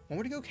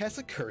 want me to go cast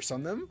a curse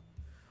on them?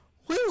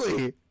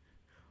 Really?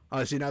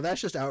 Oh, see, now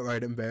that's just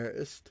outright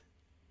embarrassed.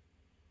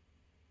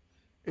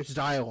 It's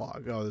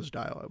dialogue. Oh, there's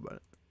dialogue about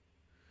it.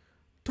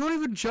 Don't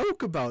even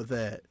joke about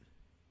that.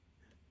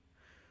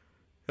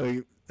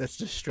 Oh, that's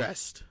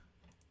distressed.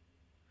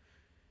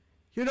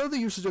 You know the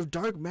usage of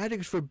dark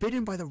magic is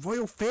forbidden by the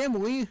royal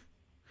family.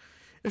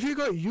 If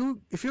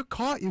you're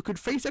caught, you could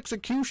face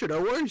execution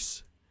or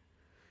worse.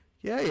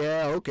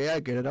 Yeah, okay, I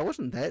get it. I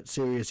wasn't that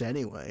serious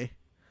anyway.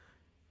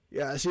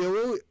 Yeah, see,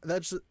 Lily,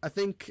 I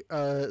think,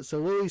 so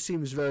Lily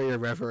seems very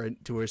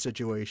irreverent to her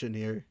situation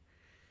here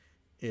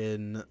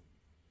in,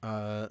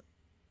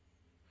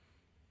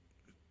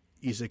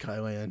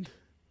 Isekai Land.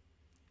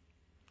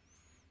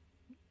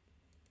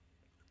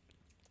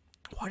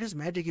 Why does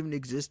magic even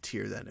exist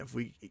here, then, if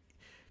we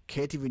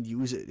can't even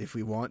use it if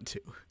we want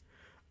to?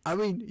 I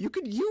mean, you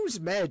can use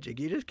magic,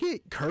 you just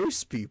can't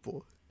curse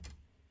people.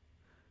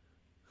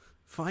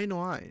 Fine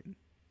line.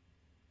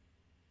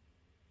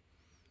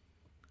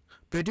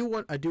 But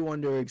I do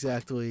wonder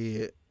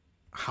exactly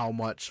how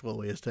much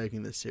Lily is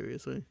taking this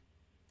seriously.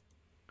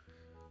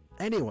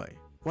 Anyway,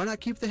 why not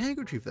keep the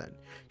handkerchief then?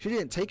 She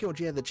didn't take it when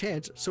she had the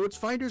chance, so it's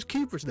finders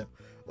keepers now.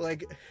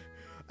 Like,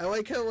 I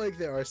like how, like,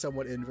 they are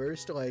somewhat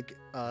inversed, like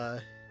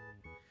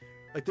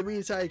the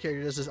main side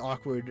character is this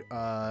awkward,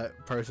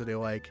 person who,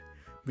 like,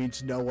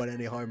 means no one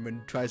any harm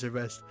and tries her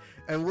best.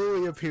 And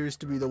Lily appears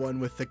to be the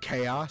one with the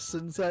chaos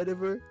inside of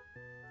her.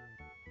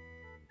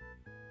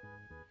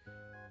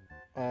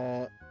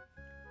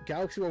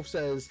 Galaxy Wolf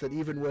says that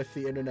even with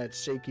the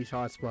internet's shaky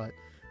hotspot,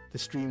 the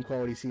stream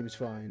quality seems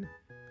fine.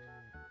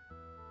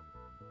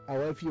 I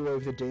love you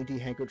with the dainty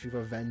handkerchief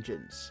of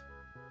vengeance.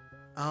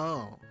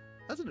 Oh,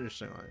 that's an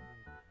interesting line.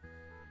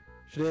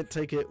 She didn't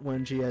take it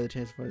when she had the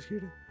chance to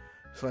prosecute it.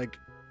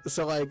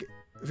 So like,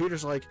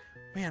 Peter's like,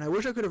 man, I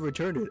wish I could have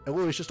returned it. And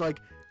Lily's just like,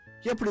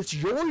 yeah, but it's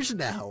yours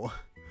now.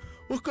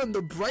 Look on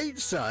the bright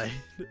side.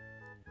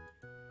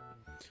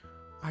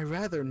 I'd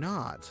rather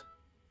not.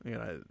 I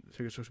think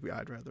it's supposed to be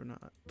I'd rather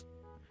not.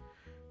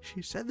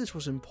 She said this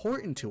was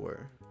important to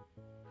her.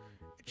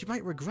 She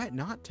might regret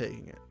not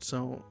taking it,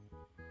 so...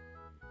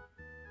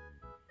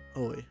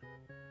 Oi.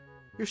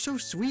 You're so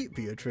sweet,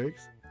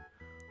 Beatrix.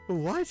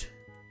 What?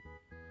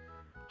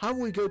 How about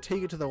we go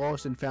take it to the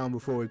lost and found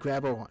before we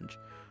grab our lunch?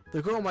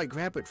 The girl might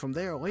grab it from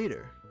there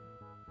later.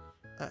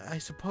 I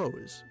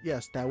suppose.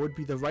 Yes, that would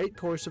be the right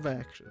course of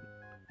action.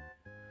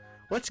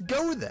 Let's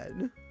go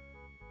then!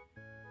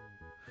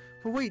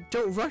 But wait,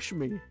 don't rush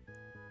me.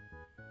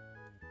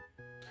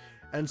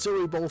 And so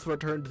we both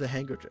returned to the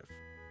handkerchief,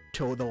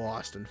 to the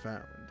lost and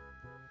found.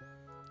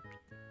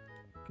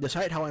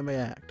 Decide how I may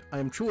act. I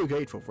am truly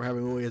grateful for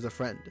having Lily as a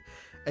friend,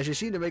 as she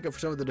seemed to make up for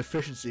some of the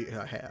deficiencies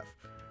I have.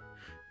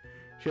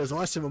 She has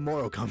lost of a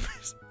moral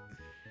compass.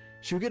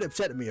 She would get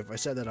upset at me if I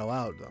said that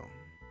aloud, though.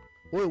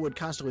 Lily would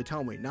constantly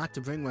tell me not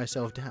to bring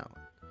myself down,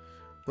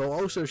 but will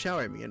also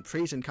shower me in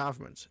praise and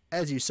compliments,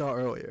 as you saw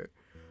earlier.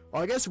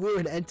 Well, I guess we're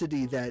an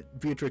entity that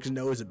Beatrix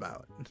knows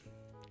about.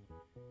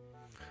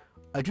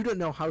 I do not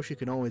know how she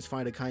can always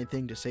find a kind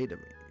thing to say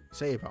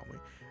about me,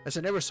 as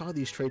I never saw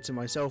these traits in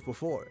myself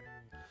before.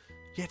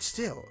 Yet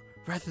still,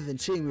 rather than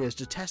seeing me as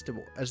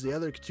detestable, as the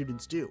other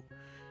students do,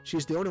 she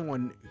is the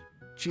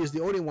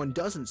only one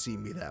doesn't see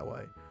me that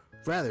way.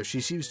 Rather,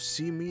 she seems to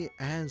see me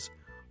as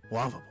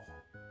lovable.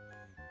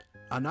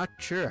 I'm not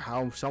sure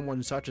how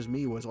someone such as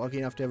me was lucky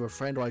enough to have a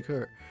friend like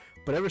her,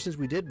 but ever since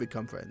we did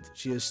become friends,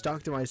 she has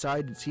stuck to my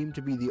side and seemed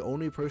to be the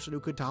only person who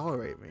could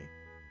tolerate me.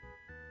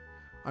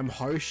 I'm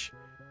harsh,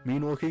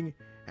 mean-looking,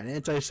 and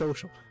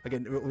antisocial.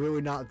 Again,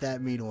 really not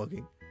that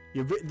mean-looking.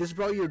 This is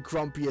probably your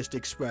grumpiest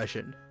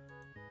expression.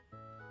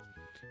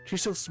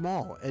 She's so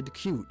small and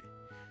cute,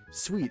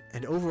 sweet,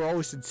 and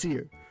overall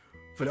sincere.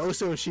 But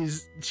also, she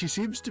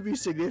seems to be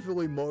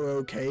significantly more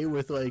okay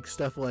with, like,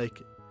 stuff like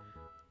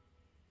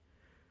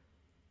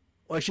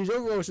she's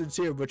overall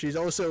sincere, but she's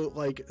also,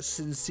 like,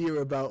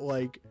 sincere about,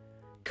 like,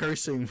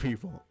 cursing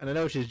people. And I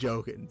know she's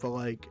joking, but,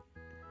 like,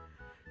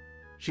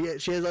 she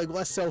has, like,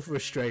 less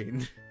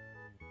self-restraint.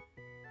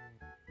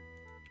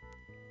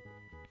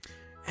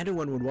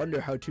 Anyone would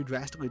wonder how two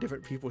drastically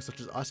different people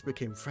such as us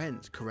became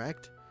friends,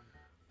 correct?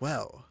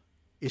 Well,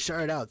 it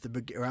started out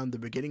around the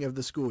beginning of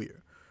the school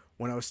year,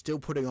 when I was still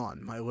putting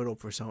on my little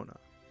persona.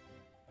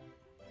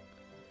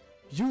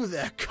 You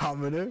there,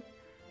 commoner?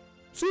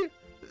 See,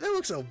 that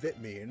looks a bit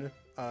mean.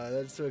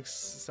 That looks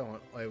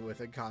somewhat like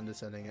with a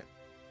condescending.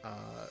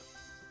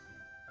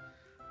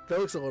 That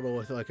looks a little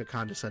with like a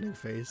condescending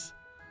face.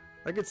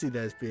 I could see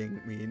that as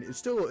being mean. It's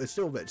still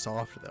a bit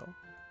soft though.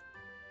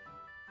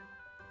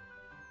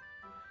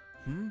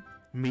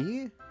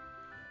 Me?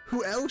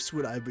 Who else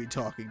would I be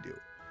talking to?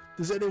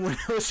 Does anyone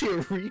else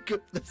here reek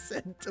of the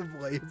scent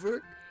of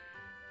labor?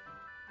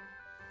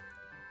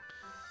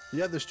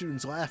 The other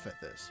students laugh at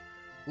this.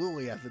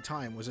 Lily at the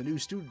time was a new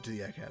student to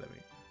the academy.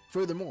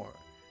 Furthermore,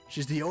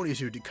 she's the only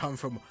student to come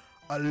from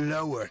a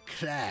lower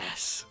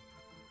class.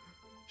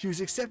 She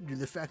was accepted due to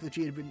the fact that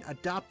she had been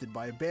adopted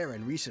by a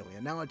baron recently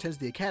and now attends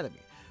the academy,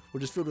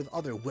 which is filled with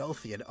other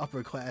wealthy and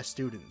upper-class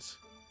students.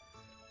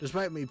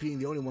 Despite me being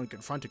the only one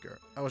confronting her,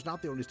 I was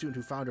not the only student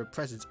who found her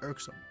presence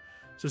irksome,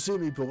 so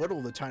seeing me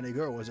belittle the tiny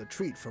girl was a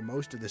treat for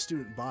most of the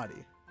student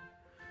body.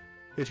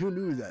 Yet who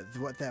knew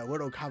what that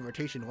little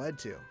conversation led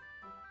to?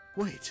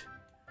 Wait,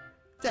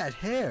 that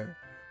hair,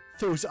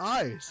 those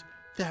eyes,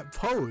 that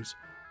pose,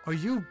 are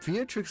you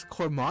Beatrix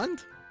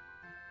Clermont?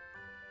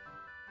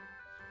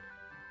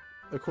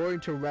 According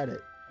to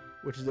Reddit,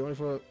 which is the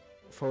only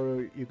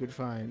photo you could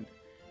find,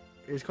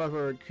 it's called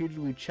for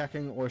repeatedly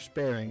checking or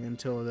sparing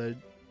until the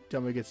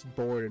dummy gets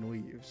bored and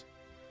leaves.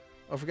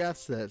 I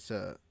forgot that's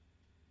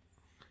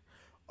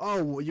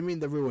oh, you mean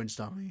the ruined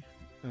dummy.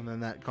 And then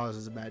that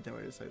causes a bad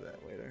dummy to say that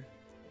later.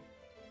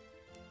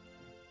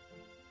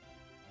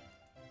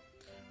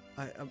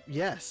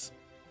 Yes,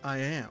 I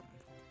am.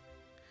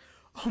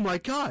 Oh my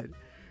god,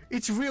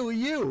 it's really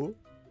you!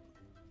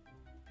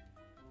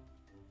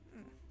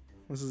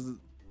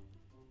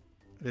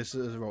 This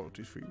is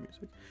royalties-free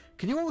music.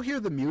 Can you all hear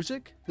the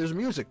music? There's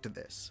music to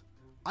this.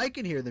 I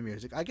can hear the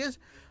music. I guess,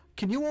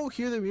 can you all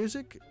hear the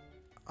music?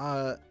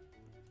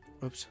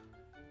 Oops.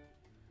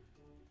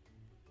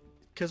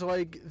 Cause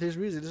like, there's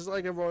music. This is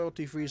like a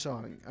royalty-free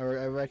song. I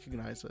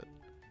recognize it.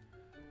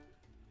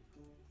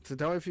 So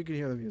tell me if you can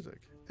hear the music,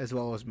 as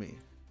well as me.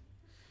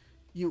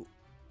 You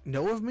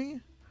know of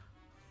me?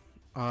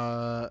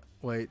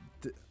 Wait.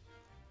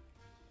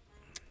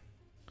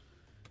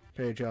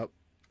 Page up.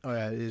 Oh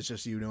yeah, it is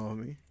just you know of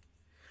me.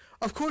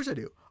 Of course I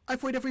do. I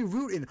played every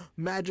route in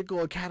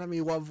Magical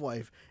Academy Love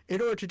Life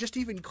in order to just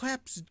even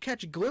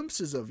catch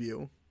glimpses of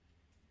you.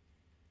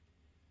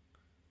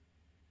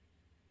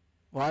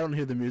 Well, I don't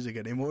hear the music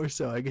anymore,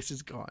 so I guess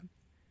it's gone.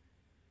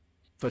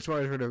 But as far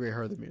as I've ever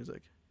heard the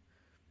music.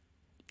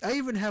 I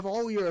even have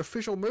all your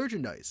official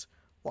merchandise.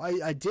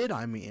 Well, I did,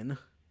 I mean.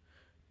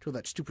 Till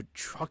that stupid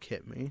truck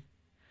hit me.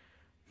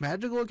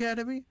 Magical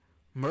Academy?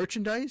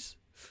 Merchandise?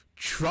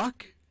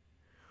 Truck?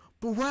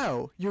 But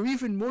wow, you're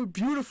even more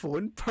beautiful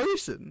in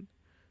person.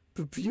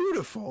 But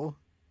beautiful?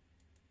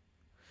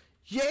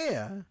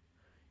 Yeah!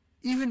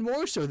 Even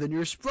more so than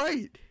your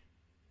sprite.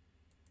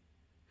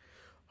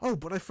 Oh,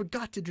 but I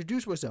forgot to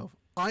introduce myself.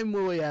 I'm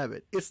Willie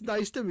Abbott. It's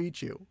nice to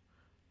meet you.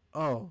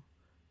 Oh,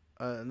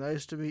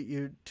 nice to meet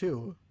you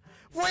too.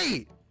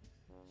 Wait!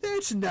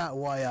 That's not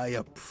why I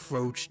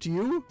approached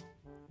you.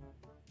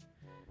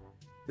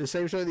 The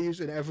same song they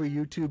use in every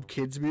YouTube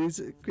kids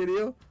music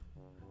video.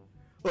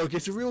 Look,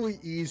 it's really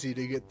easy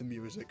to get the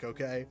music,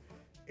 okay?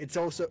 It's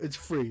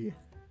free.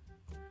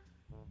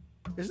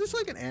 Is this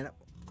like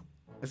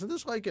isn't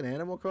this like an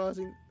Animal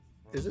Crossing?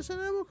 Is this an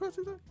Animal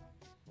Crossing song?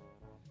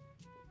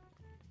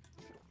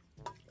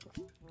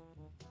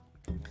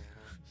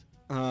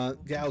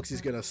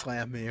 Galaxy's gonna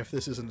slam me if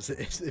this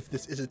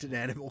isn't an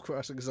Animal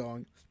Crossing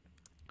song.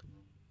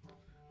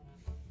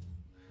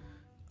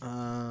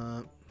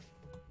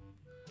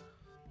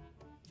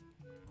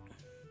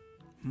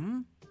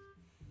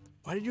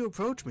 Why did you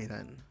approach me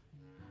then?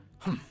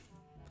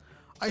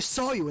 I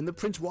saw you and the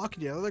prince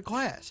walking to the other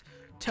class.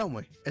 Tell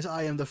me, as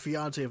I am the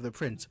fiancé of the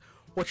prince,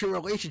 what your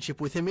relationship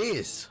with him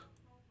is.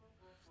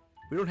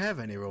 We don't have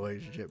any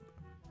relationship.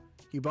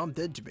 He bumped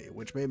into me,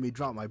 which made me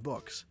drop my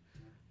books.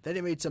 Then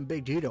he made some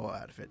big deal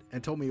out of it,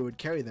 and told me he would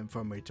carry them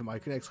for me to my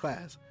next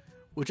class,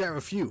 which I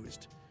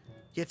refused.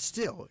 Yet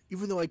still,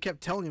 even though I kept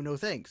telling him no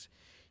thanks,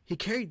 he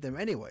carried them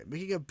anyway,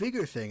 making a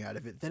bigger thing out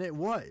of it than it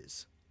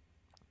was.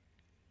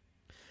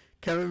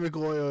 Kevin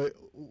McLeod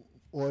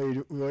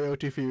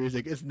royalty-free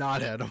music is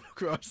not Animal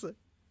Crossing.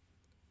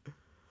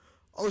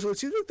 Also, it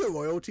seems like the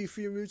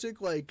royalty-free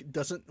music like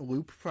doesn't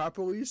loop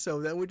properly,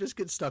 so then we just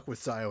get stuck with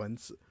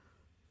silence.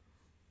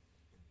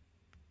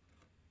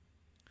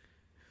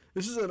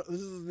 This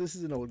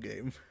is an old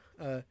game.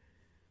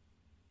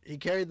 he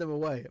carried them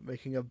away,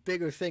 making a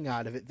bigger thing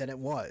out of it than it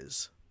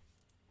was.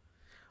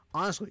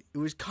 Honestly, it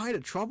was kind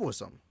of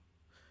troublesome.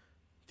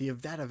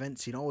 That event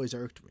scene always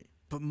irked me,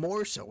 but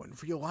more so in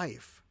real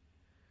life.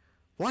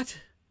 What?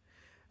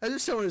 As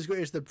if someone as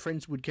great as the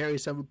prince would carry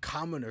some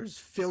commoner's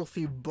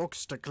filthy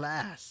books to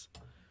class.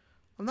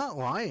 I'm not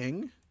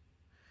lying.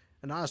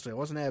 And honestly, I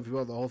wasn't happy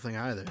about the whole thing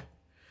either.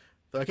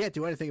 Though I can't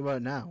do anything about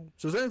it now.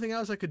 So is there anything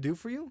else I could do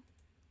for you?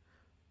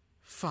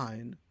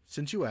 Fine,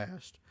 since you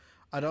asked.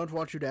 I don't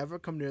want you to ever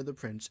come near the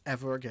prince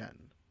ever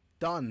again.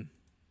 Done.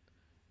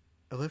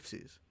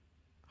 Ellipses.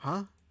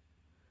 Huh?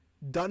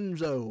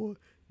 Dunzo.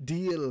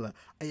 Deal.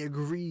 I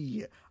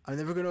agree. I'm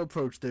never going to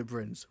approach the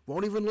prince.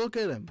 Won't even look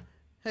at him.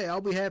 Hey,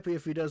 I'll be happy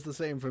if he does the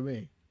same for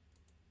me.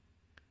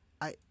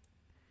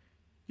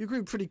 You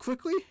agreed pretty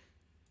quickly?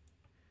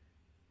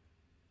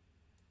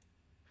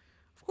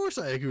 Of course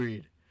I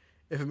agreed.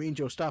 If it means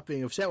you'll stop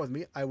being upset with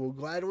me, I will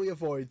gladly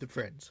avoid the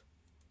prince.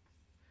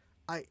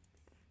 I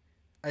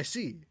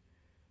see.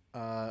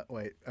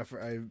 Wait,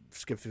 I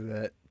skipped through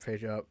that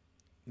page up.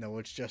 No,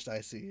 it's just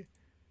I see.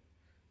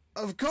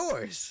 Of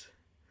course!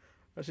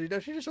 She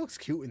just looks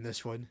cute in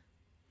this one.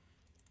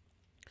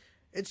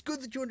 It's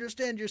good that you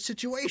understand your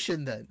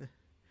situation, then.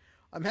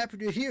 I'm happy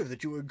to hear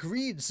that you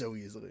agreed so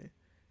easily.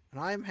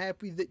 And I'm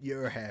happy that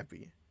you're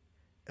happy.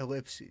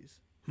 Ellipses.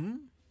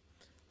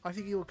 I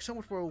think you look so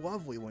much more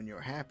lovely when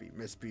you're happy,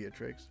 Miss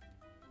Beatrix.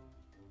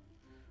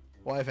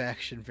 Live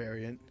action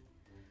variant.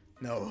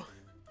 No.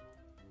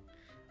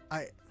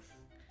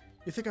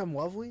 You think I'm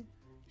lovely?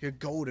 Your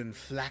golden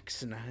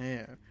flaxen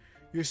hair,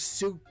 your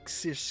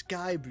silks, your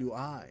sky blue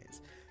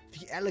eyes,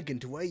 the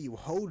elegant way you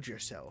hold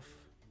yourself.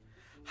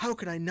 How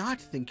can I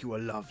not think you are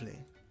lovely?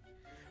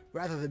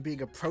 Rather than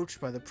being approached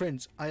by the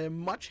prince, I am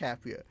much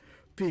happier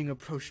being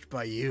approached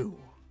by you.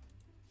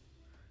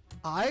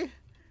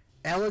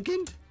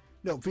 Elegant?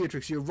 No,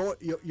 Beatrix, you're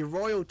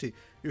royalty.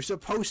 You're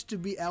supposed to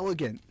be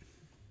elegant.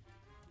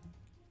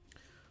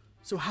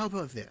 So how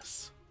about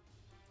this?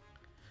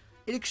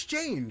 In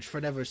exchange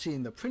for never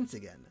seeing the prince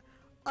again,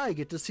 I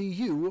get to see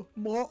you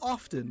more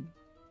often.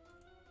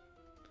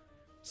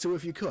 So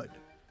if you could,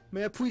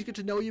 may I please get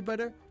to know you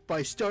better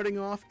by starting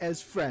off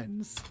as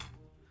friends?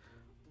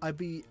 I'd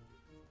be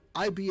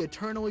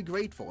eternally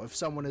grateful if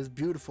someone as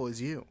beautiful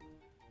as you.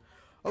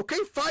 Okay,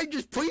 fine,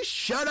 just please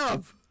shut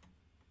up!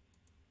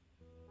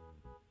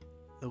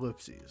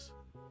 Ellipses.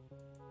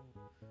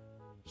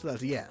 So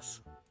that's a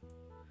yes.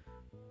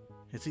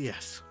 It's a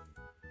yes.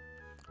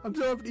 I'm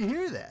so happy to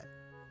hear that.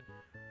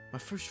 My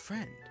first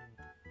friend.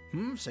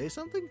 Say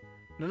something?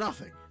 No,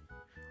 nothing.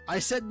 I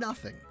said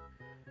nothing.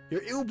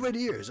 Your ill-bred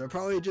ears are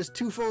probably just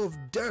too full of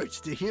dirt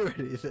to hear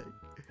anything.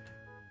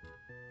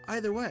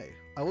 Either way,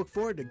 I look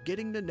forward to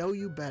getting to know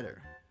you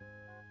better.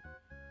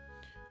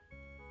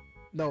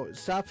 No,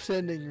 stop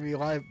sending me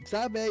live.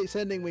 Stop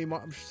sending me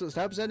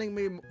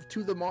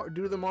to the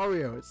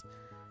Marios,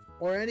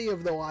 or any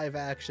of the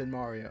live-action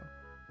Mario.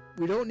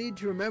 We don't need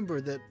to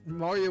remember that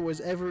Mario was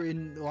ever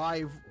in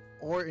live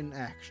or in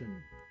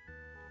action.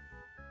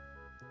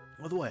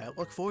 By the way, I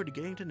look forward to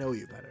getting to know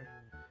you better.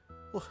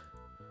 Well,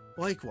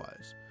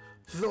 likewise.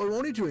 Though I'm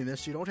only doing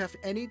this, you don't have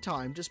any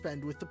time to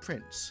spend with the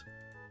prince.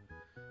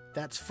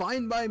 That's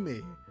fine by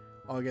me.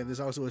 Oh, again, this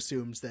also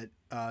assumes that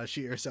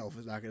she herself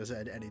is not going to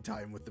spend any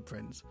time with the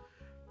prince,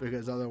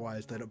 because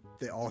otherwise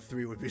they all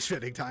three would be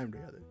spending time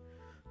together.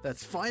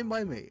 That's fine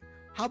by me.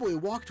 How about we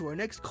walk to our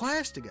next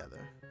class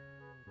together?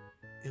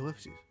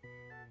 Ellipses.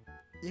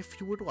 If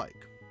you would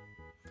like.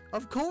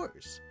 Of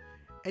course.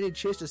 Any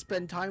chance to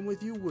spend time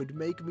with you would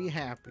make me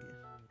happy.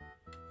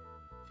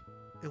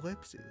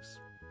 Ellipses.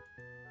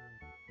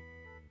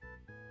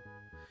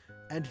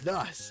 And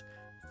thus,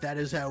 that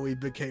is how we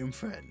became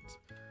friends.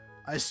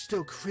 I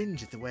still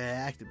cringe at the way I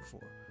acted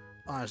before.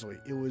 Honestly,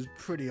 it was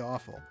pretty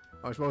awful.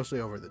 I was mostly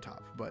over the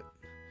top, but...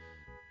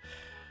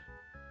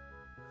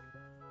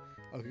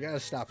 Okay, gotta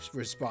stop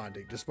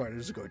responding to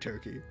Spiders Go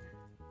Turkey.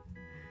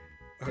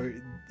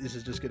 Or this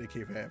is just gonna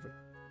keep happening.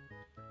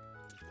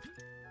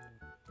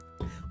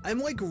 I'm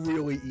like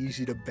really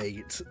easy to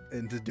bait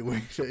into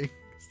doing things.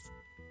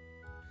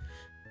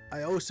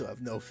 I also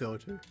have no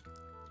filter.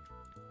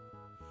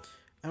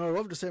 And I would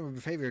love to say my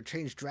behavior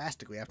changed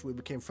drastically after we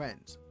became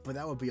friends, but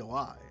that would be a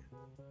lie.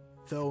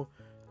 Though,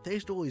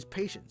 thanks to Lily's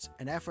patience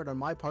and effort on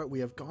my part, we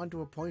have gone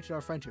to a point in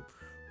our friendship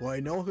where I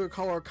no longer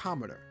call her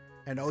commoner,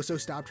 and also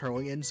stopped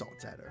hurling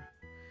insults at her.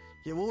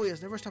 Yet Lily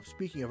has never stopped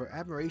speaking of her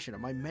admiration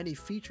of my many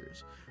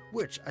features,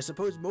 which I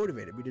suppose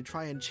motivated me to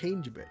try and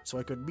change a bit so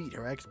I could meet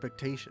her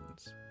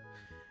expectations.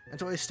 And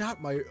so I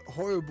stopped my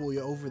horribly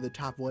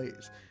over-the-top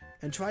ways,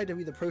 and tried to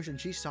be the person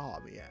she saw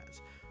me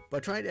as,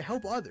 but trying to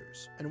help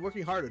others, and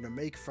working harder to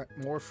make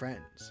more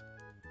friends.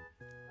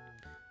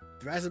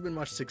 There hasn't been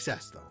much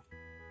success, though.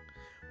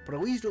 But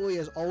at least Lily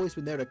has always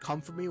been there to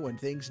comfort me when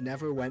things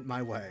never went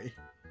my way.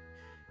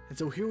 And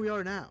so here we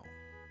are now.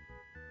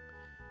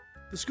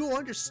 The school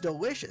lunch is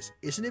delicious,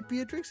 isn't it,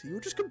 Beatrix? You were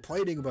just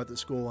complaining about the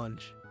school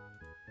lunch.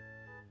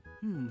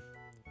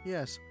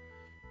 Yes.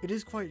 It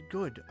is quite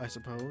good, I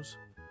suppose.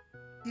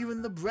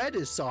 Even the bread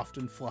is soft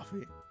and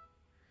fluffy.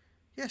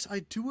 Yes, I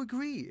do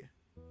agree.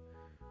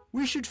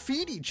 We should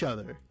feed each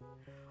other.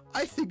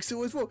 I think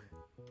so as well.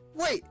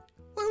 Wait,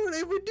 why would I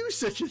ever do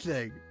such a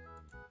thing?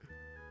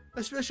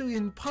 Especially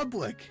in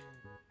public.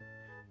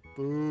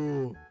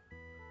 Boo.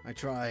 I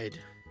tried.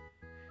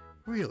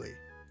 Really?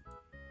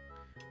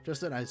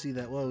 Just then I see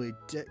that Lily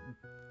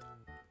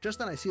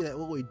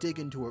dig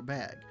into her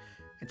bag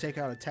and take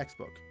out a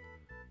textbook.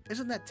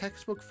 Isn't that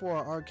textbook for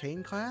our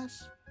arcane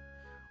class?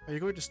 Are you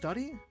going to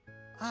study?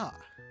 Ah.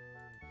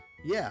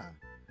 Yeah.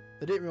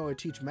 They didn't really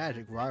teach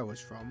magic where I was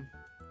from.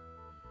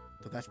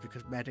 But that's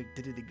because magic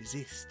didn't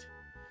exist.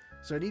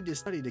 So I need to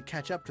study to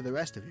catch up to the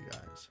rest of you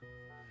guys.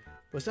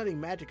 But studying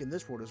magic in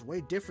this world is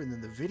way different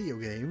than the video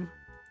game.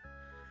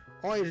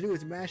 All you have to do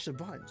is mash the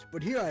buttons.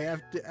 But here I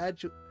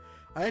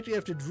actually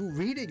have to do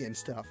reading and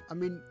stuff. I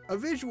mean, a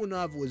visual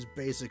novel is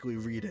basically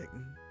reading.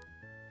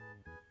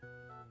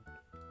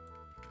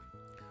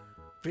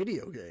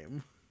 Video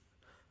game?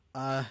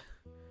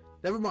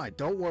 Never mind.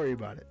 Don't worry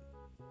about it.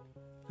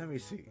 Let me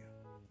see.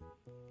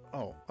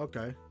 Oh,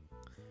 okay.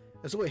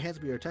 As Lily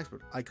hands me her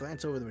textbook, I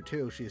glance over the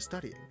material she is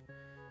studying.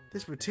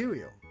 This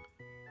material?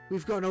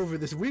 We've gone over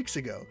this weeks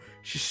ago.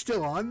 She's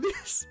still on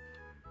this?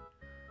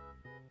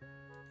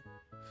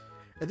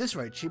 At this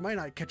rate, she might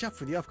not catch up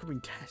for the upcoming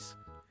test.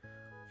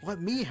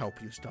 Let me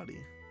help you study.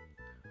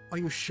 Are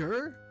you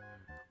sure?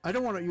 I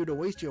don't want you to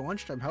waste your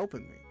lunchtime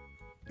helping me.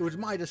 It was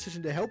my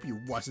decision to help you,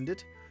 wasn't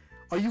it?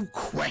 Are you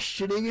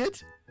questioning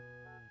it?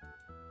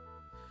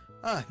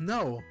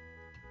 No.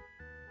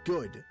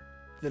 Good.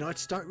 Then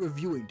let's start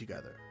reviewing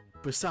together.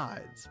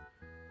 Besides,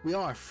 we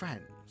are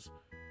friends.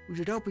 We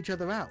should help each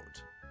other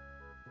out.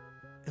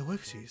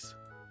 Ellipses.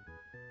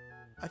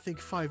 I think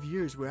 5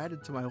 years were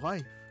added to my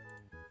life.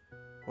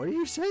 What do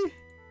you say?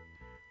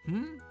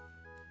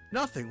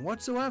 Nothing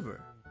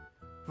whatsoever.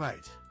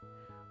 Right.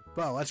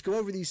 Well, let's go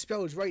over these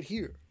spells right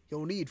here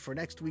you'll need for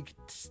next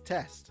week's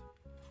test.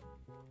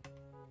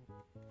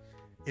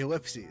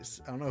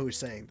 Ellipses. I don't know who's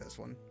saying this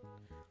one.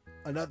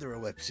 Another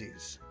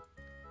ellipses.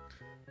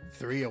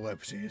 3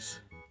 ellipses.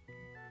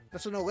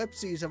 That's an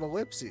ellipses of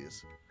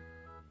ellipses.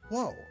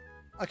 Whoa.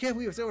 I can't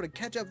believe I was able to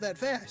catch up that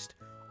fast.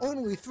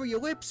 Only 3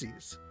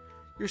 ellipses.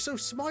 You're so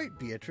smart,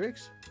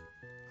 Beatrix.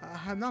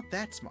 I'm not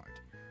that smart.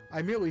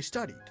 I merely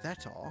studied,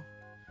 that's all.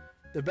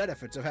 The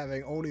benefits of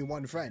having only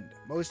one friend.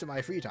 Most of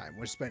my free time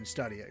was spent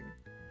studying.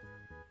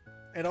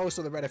 And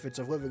also the benefits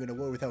of living in a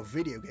world without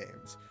video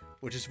games,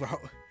 which is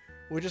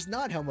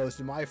not how most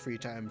of my free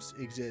time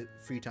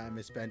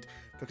is spent,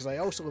 because I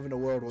also live in a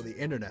world with the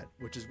internet,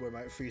 which is where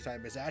my free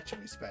time is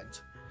actually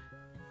spent.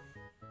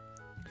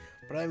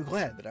 But I am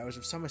glad that I was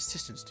of some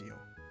assistance to you.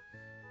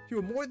 You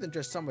were more than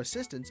just some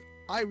assistance.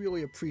 I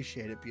really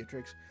appreciate it,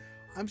 Beatrix.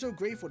 I'm so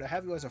grateful to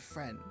have you as a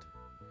friend.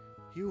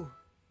 You...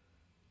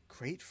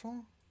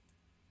 grateful?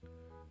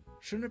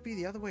 Shouldn't it be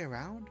the other way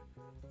around?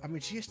 I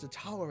mean, she has to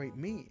tolerate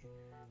me.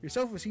 Your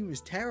self-esteem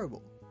is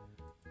terrible.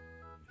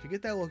 Should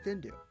get that looked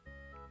into.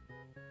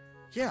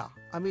 Yeah,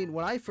 I mean,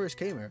 when I first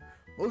came here,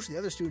 most of the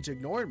other students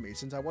ignored me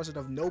since I wasn't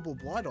of noble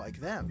blood like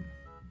them.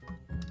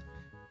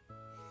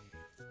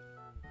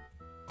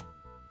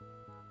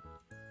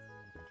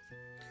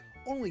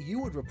 Only you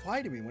would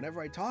reply to me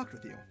whenever I talked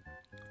with you.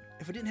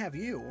 If I didn't have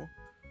you,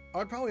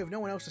 I'd probably have no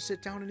one else to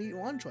sit down and eat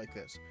lunch like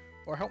this,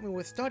 or help me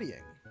with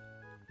studying.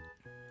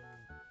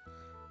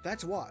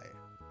 That's why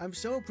I'm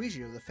so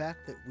appreciative of the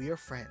fact that we are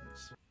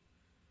friends.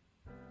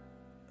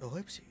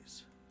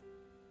 Ellipses.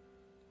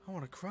 I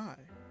want to cry.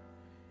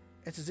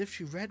 It's as if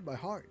she read my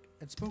heart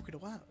and spoke it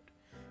aloud.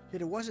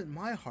 Yet it wasn't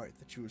my heart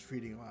that she was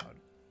reading aloud,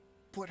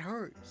 but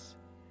hers.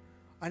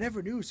 I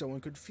never knew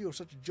someone could feel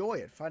such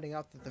joy at finding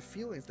out that the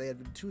feelings they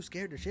had been too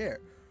scared to share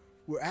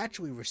were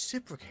actually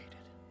reciprocated.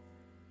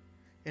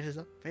 It is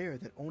unfair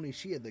that only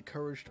she had the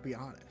courage to be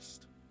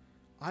honest.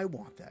 I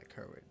want that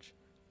courage.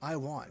 I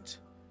want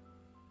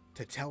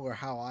to tell her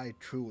how I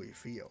truly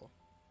feel.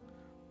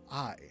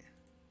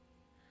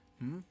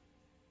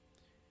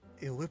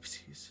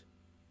 Ellipses.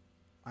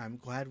 I'm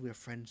glad we're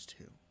friends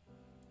too.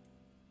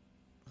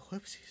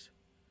 Ellipses.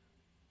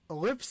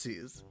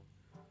 Ellipses?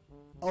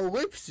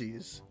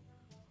 Ellipses?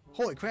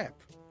 Holy crap.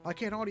 Why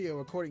can't audio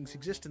recordings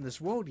exist in this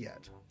world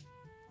yet?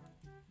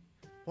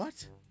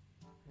 What?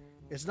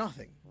 It's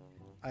nothing.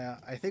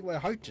 I think my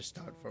heart just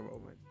stopped for a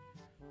moment.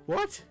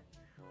 What?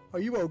 Are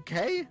you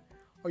okay?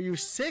 Are you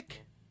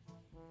sick?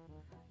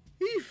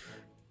 Eef.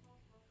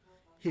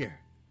 Here.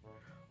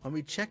 Let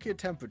me check your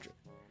temperature.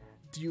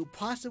 Do you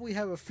possibly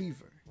have a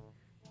fever?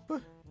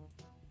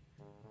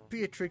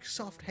 Beatrix's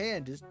soft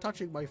hand is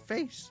touching my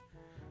face.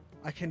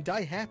 I can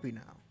die happy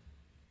now.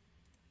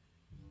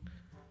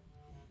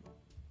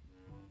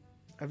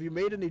 Have you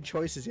made any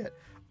choices yet?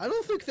 I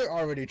don't think there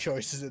are any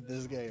choices in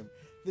this game.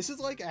 This is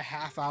like a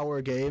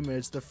half-hour game, and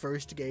it's the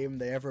first game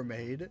they ever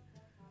made.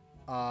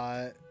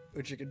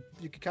 Which you can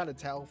kind of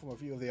tell from a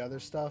few of the other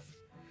stuff,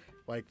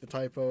 like the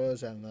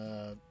typos and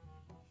the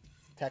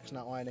text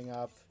not lining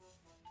up,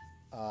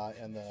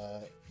 and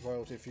the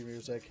royalty-free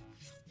music.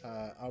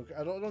 I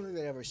don't think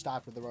they ever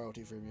stopped with the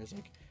royalty-free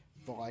music,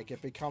 but like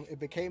it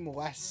became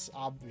less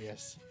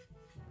obvious.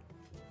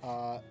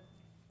 I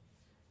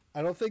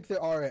don't think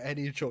there are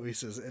any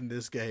choices in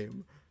this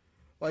game.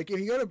 Like, if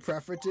you go to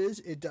preferences,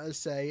 it does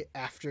say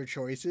after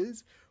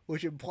choices,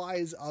 which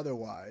implies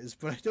otherwise,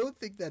 but I don't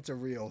think that's a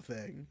real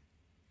thing.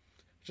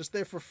 Just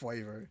there for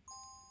flavor.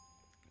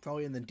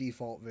 Probably in the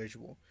default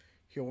visual.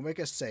 Here, we'll make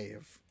a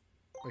save.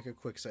 Make a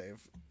quick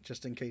save,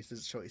 just in case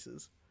there's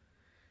choices.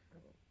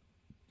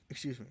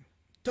 Excuse me.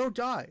 Don't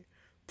die!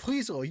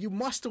 Please, Lily, you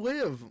must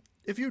live!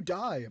 If you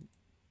die,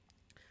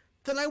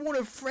 then I won't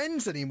have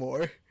friends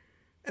anymore!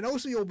 And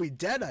also you'll be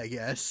dead, I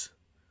guess.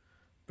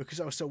 Because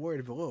I was so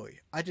worried about Lily,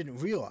 I didn't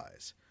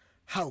realize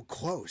how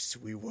close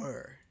we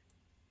were.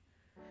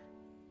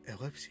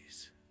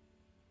 Ellipses.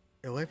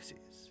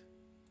 Ellipses.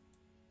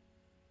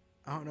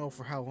 I don't know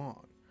for how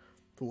long,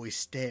 but we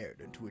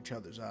stared into each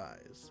other's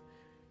eyes.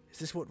 Is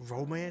this what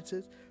romance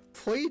is?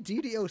 Play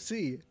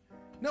DDLC.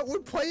 No, we're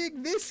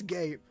playing this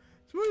game.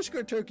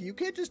 Smorgasbord Turkey, you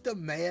can't just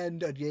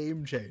demand a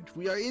game change.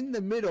 We are in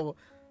the middle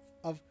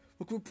of...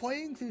 Look, we're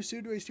playing through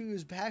Sudere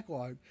Studios'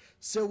 backlog,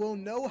 so we'll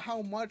know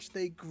how much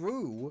they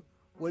grew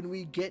when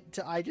we get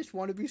to I Just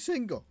Want to Be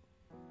Single.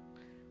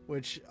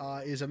 Which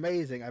is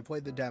amazing. I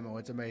played the demo.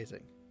 It's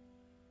amazing.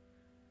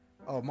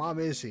 Oh, Mom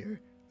is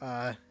here.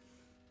 Hi,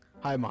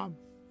 Mom.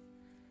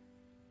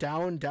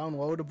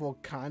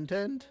 Downloadable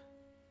content?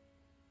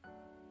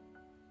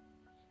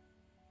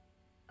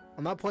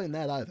 I'm not playing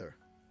that either.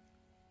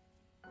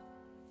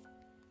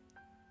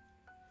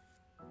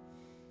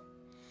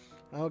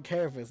 I don't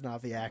care if it's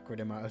not the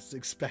acronym I was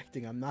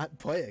expecting. I'm not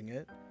playing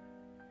it.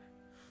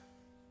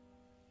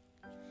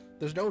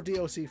 There's no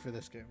DLC for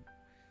this game.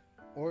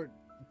 Or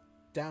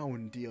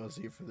down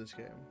DLC for this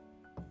game.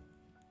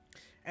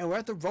 And we're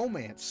at the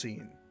romance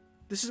scene.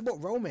 This is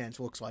what romance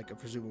looks like,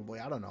 presumably.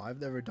 I don't know. I've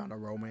never done a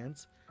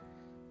romance.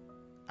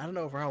 I don't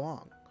know for how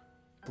long.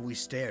 But we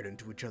stared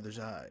into each other's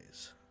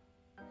eyes.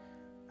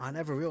 I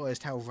never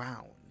realized how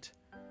round,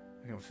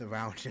 with the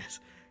roundness,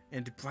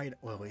 and bright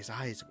Lily's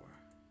eyes were.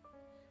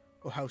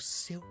 Or how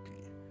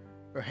silky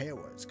her hair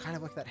was, kind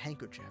of like that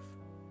handkerchief.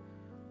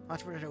 Not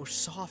to forget how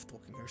soft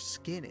looking her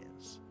skin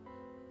is.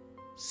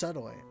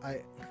 Suddenly,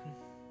 I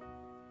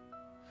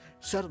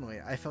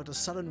felt a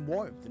sudden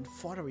warmth and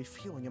fluttery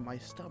feeling in my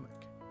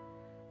stomach.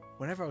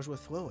 Whenever I was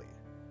with Lily,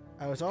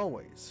 I was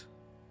always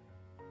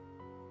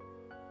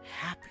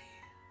happy.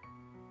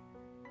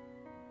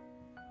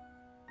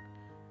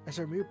 As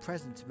her mere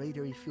presence made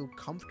her feel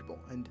comfortable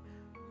and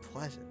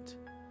pleasant.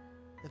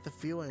 Yet the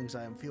feelings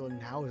I am feeling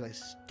now as I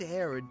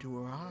stare into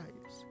her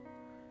eyes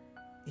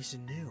is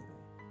new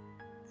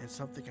and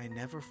something I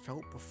never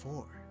felt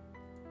before.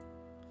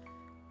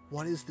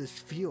 What is this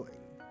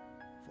feeling?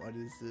 What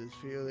is this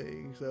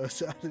feeling so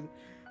sudden?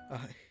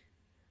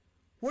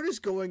 What is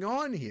going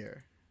on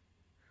here?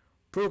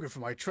 Broken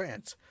from my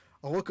trance,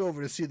 I look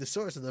over to see the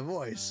source of the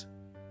voice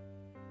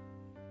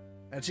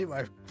and see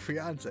my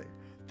fiance,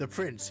 the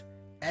Prince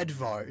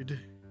Edvard.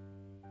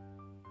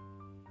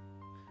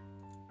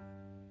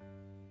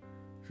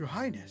 Your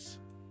Highness.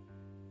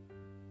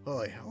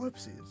 Lily,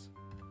 ellipses.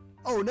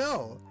 Oh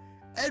no!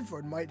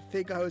 Edvard might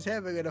think I was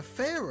having an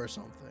affair or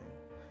something.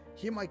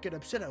 He might get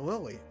upset at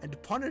Lily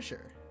and punish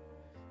her.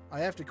 I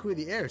have to clear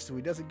the air so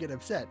he doesn't get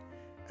upset,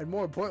 and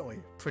more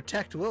importantly,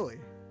 protect Lily.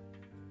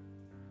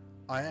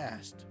 I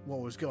asked what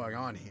was going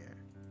on here.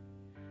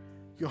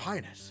 Your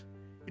Highness,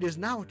 it is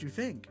not what you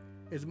think.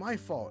 It's my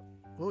fault.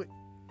 Lily...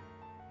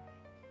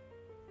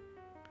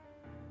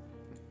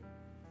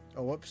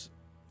 Oh, whoops.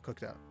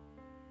 Cooked out.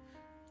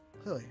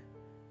 Lily,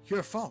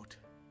 your fault.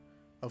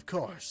 Of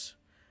course.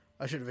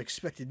 I should have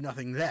expected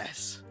nothing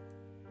less.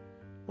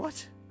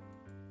 What?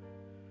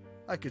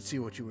 I could see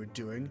what you were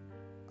doing.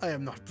 I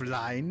am not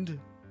blind.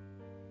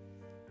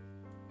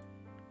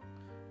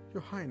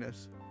 Your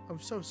Highness, I'm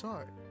so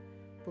sorry.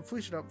 But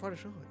please do not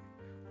punish Lily.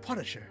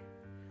 Punish her?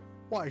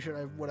 Why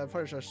would I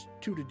punish a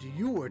student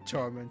you were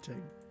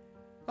tormenting?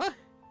 Huh?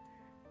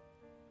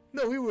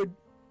 No, you were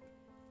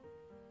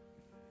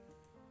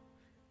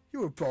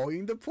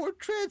bullying the poor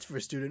transfer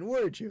student,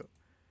 weren't you?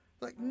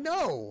 Like,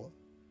 no!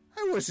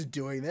 I wasn't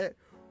doing that.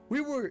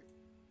 We were...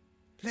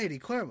 Lady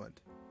Claremont,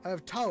 I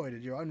have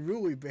tolerated your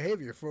unruly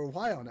behavior for a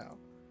while now.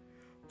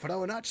 But I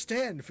will not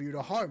stand for you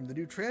to harm the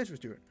new transfer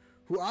student,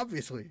 who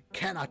obviously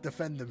cannot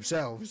defend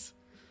themselves.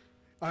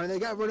 I mean, they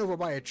got run over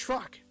by a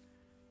truck.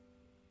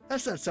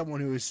 That's not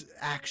someone who is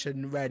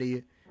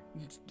action-ready.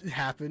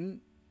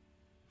 Happen.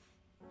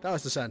 That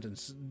was the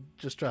sentence.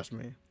 Just trust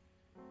me.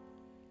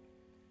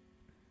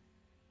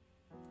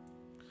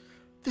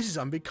 This is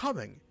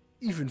unbecoming,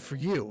 even for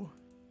you.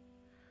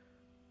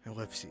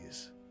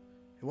 Ellipses.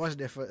 It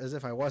wasn't as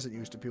if I wasn't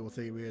used to people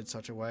thinking me in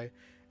such a way,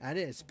 and I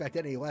didn't expect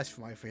any less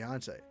from my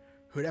fiancé,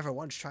 who had never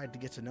once tried to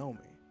get to know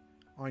me.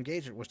 Our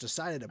engagement was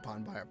decided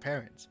upon by our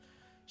parents,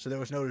 so there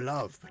was no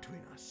love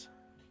between us.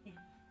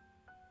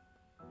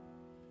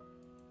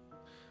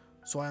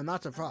 So I am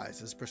not surprised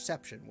his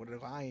perception would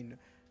align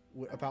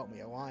about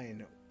me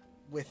align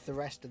with the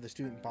rest of the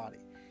student body,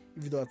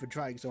 even though I've been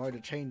trying so hard to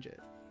change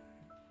it.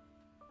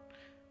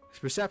 His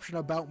perception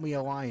about me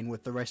align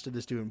with the rest of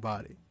the student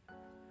body.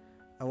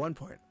 At one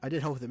point, I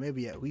did hope that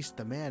maybe at least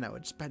the man I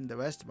would spend the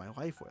rest of my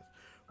life with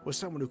was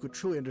someone who could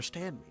truly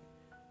understand me,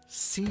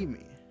 see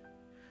me.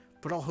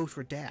 But all hopes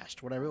were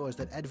dashed when I realized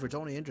that Edward's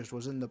only interest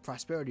was in the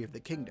prosperity of the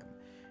kingdom,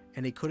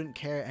 and he couldn't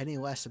care any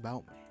less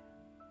about me.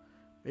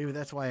 Maybe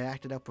that's why I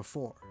acted out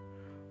before,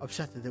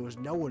 upset that there was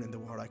no one in the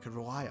world I could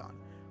rely on,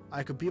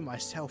 I could be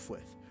myself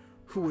with,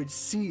 who would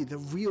see the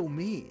real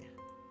me.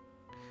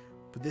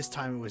 But this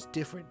time it was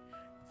different.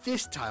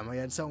 This time I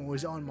had someone who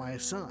was on my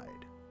side.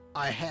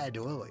 I had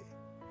Lily.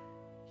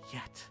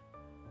 Yet,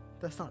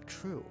 that's not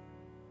true.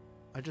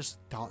 I just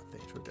thought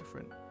things were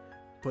different,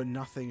 but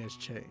nothing has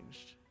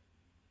changed.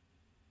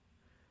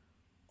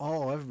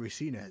 All I'll ever be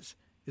seen as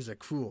is a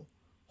cruel,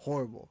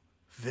 horrible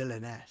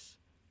villainess.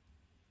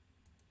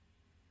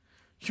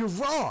 You're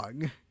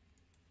wrong!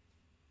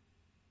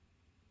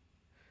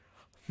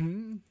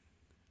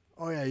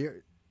 Oh yeah,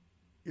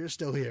 you're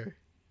still here.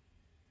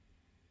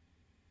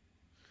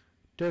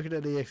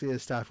 Token.exe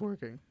has stopped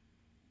working.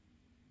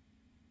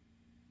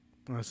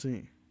 I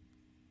see.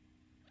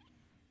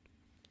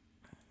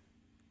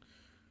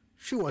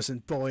 She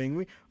wasn't bullying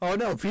me. Oh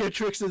no,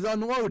 Beatrix is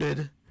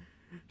unloaded.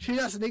 She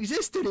doesn't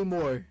exist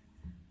anymore.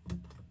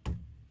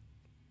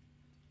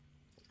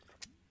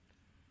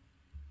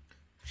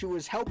 She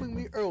was helping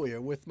me earlier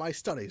with my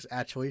studies,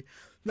 actually.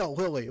 No,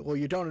 Lily, well,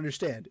 you don't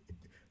understand.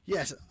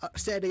 Yes,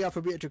 standing up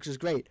for Beatrix is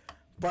great,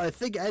 but I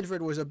think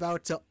Edward was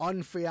about to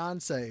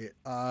unfiance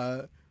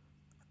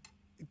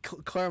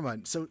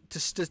Claremont, so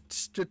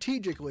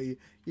strategically,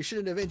 you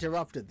shouldn't have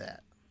interrupted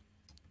that.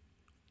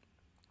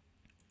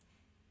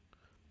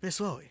 Miss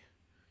Lily,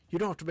 you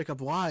don't have to make up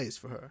lies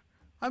for her.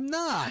 I'm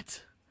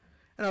not!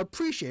 And I'll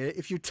appreciate it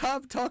if you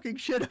stop talking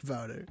shit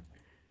about her.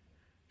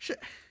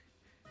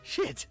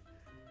 Shit!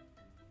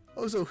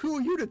 Also, who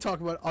are you to talk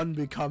about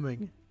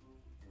unbecoming?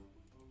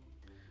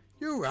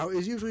 Your route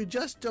is usually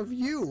just of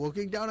you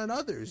looking down on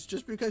others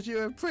just because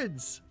you're a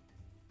prince.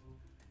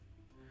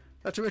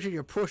 Not to mention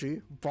you're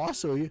pushy,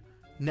 bossy,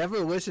 never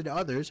listen to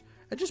others,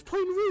 and just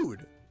plain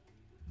rude.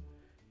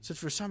 Since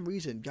for some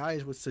reason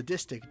guys with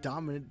sadistic,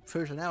 dominant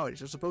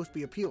personalities are supposed to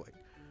be appealing,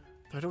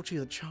 but I don't see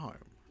the charm.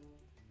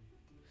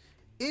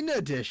 In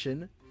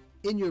addition,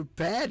 in your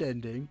bad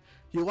ending,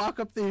 you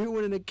lock up the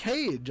heroine in a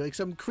cage like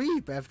some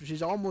creep after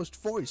she's almost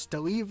forced to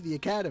leave the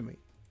academy.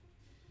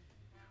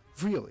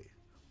 Really?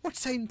 What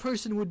sane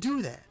person would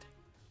do that?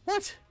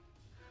 What?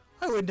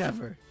 I would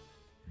never.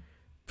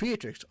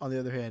 Beatrix, on the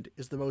other hand,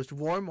 is the most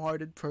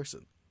warm-hearted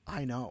person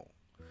I know.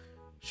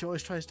 She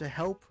always tries to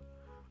help.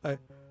 I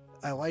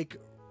like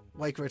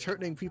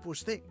returning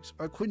people's things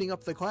or cleaning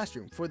up the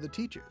classroom for the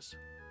teachers.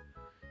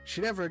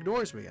 She never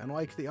ignores me,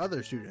 unlike the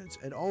other students,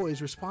 and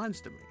always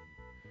responds to me.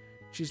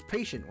 She's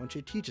patient when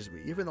she teaches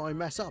me, even though I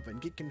mess up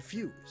and get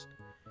confused.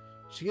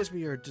 She gives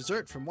me her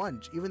dessert from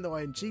lunch, even though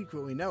I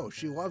secretly know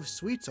she loves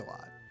sweets a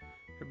lot.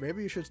 Or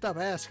maybe you should stop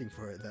asking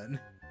for it then.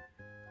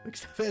 Like,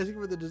 stop asking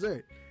for the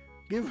dessert.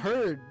 Give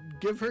her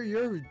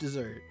your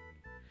dessert.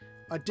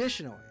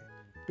 Additionally,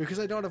 because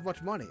I don't have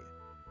much money,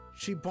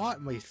 she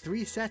bought me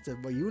 3 sets of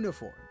my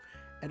uniform,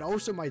 and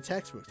also my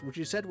textbooks, which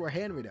she said were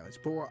hand-me-downs,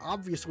 but were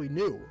obviously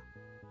new.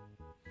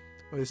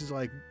 Oh, this is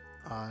like,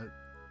 cut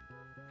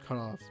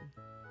off.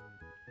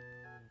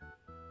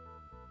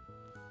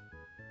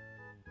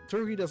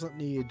 Turkey doesn't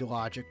need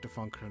logic to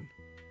function.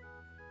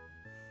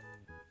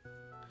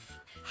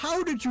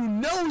 How did you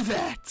know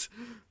that?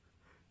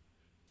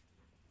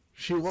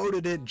 She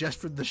loaded in just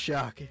for the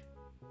shock.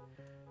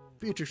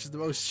 Beatrix is the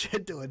most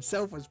gentle and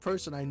selfless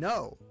person I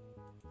know.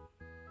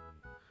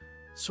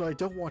 So I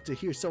don't want to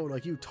hear someone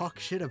like you talk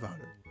shit about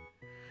her.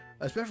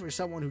 Especially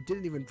someone who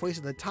didn't even place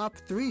in the top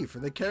 3 for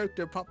the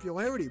character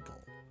popularity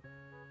poll.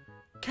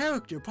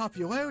 Character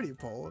popularity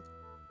poll?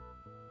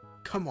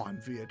 Come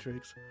on,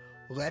 Beatrix.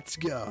 Let's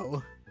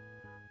go.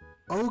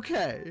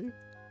 Okay.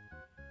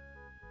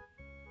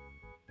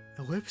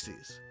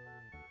 Ellipses.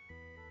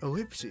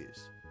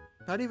 Ellipses.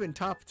 Not even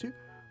top 2?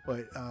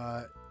 Wait,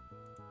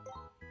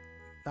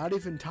 not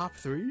even top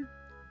 3?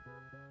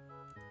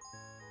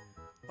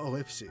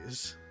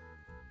 Ellipses.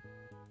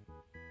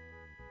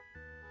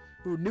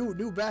 Ooh,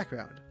 new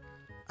background.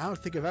 I don't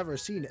think I've ever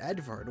seen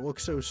Edvard look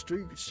so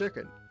stricken. It's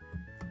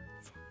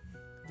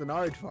an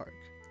aardvark.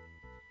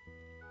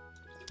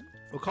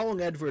 We're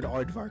calling Edward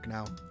Aardvark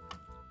now.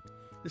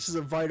 This is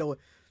a vital.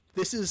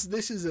 This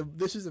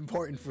is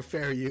important for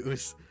fair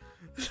use.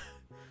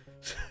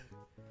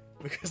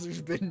 Because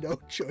there's been no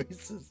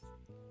choices.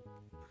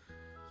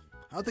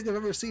 I don't think I've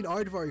ever seen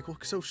Aardvark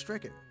look so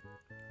stricken.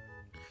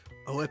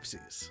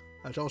 Ellipses.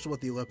 That's also what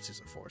the ellipses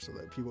are for, so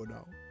that people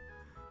know.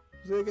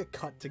 So they get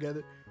cut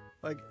together.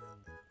 Like,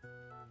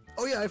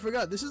 oh yeah, I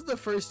forgot. This is the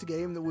first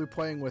game that we're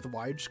playing with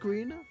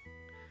widescreen.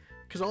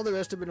 Because all the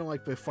rest have been in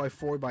like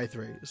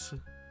 4x3s.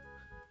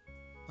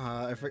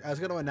 I was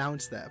going to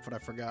announce that, but I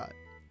forgot.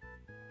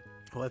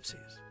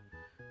 Ellipses.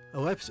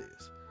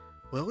 Ellipses.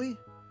 Lily?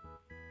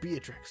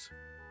 Beatrix,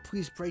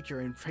 please break your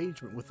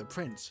arrangement with the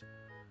prince.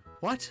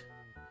 What?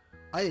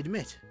 I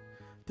admit,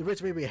 the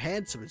prince may be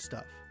handsome and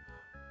stuff,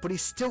 but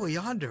he's still a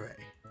yandere.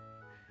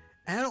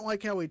 And I don't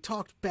like how he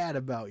talked bad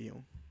about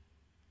you.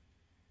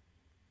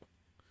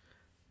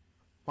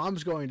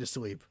 Mom's going to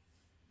sleep.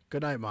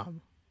 Good night,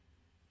 Mom.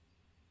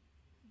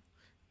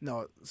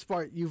 No,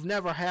 Spart, you've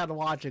never had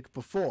logic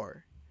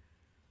before.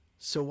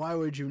 So why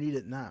would you need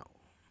it now?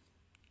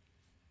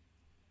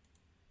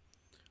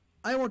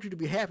 I want you to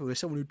be happy with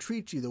someone who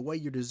treats you the way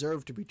you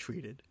deserve to be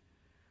treated.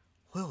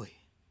 Lily.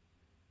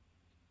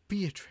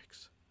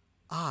 Beatrix.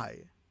 I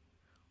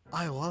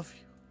love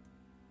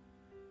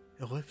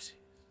you. Ellipses.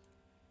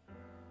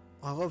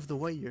 I love the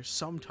way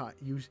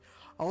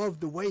I love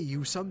the way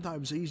you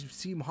sometimes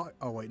seem hard.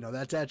 Oh wait, no,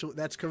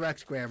 that's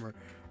correct grammar.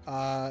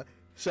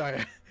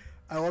 Sorry.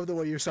 I love the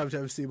way you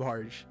sometimes seem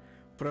harsh,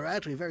 but are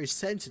actually very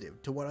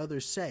sensitive to what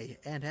others say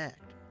and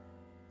act.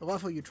 I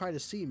love how you try to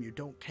seem you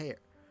don't care,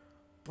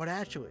 but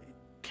actually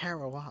care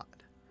a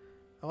lot.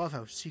 I love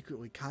how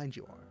secretly kind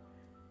you are,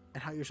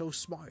 and how you're so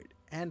smart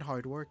and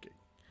hardworking.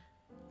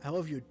 I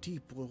love your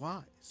deep blue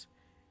eyes,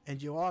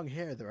 and your long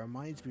hair that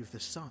reminds me of the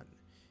sun.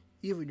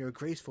 Even your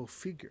graceful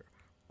figure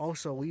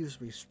also leaves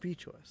me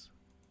speechless.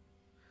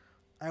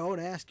 I won't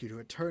ask you to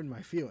return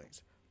my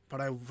feelings, but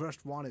I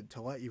just wanted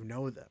to let you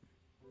know them.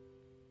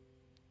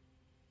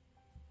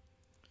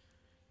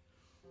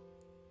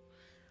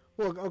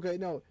 Look, okay,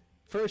 no.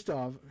 First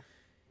off,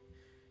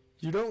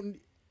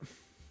 you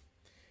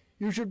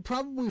should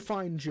probably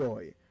find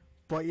joy,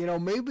 but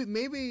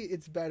maybe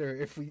it's better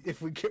if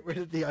we get rid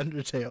of the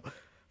Undertale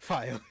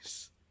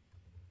files.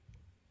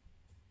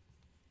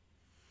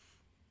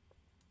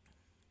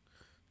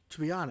 To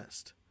be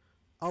honest,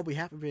 I'll be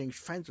happy being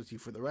friends with you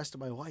for the rest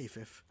of my life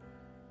if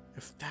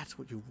that's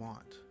what you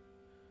want.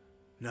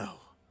 No,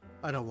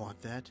 I don't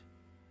want that.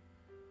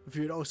 If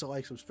you'd also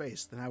like some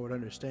space, then I would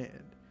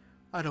understand.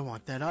 I don't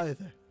want that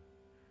either.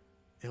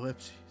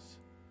 Ellipses.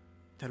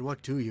 Then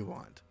what do you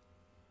want?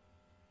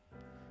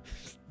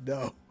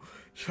 No.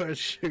 For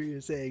sure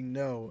you're saying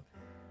no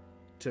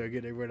to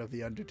getting rid of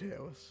the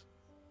Undertales.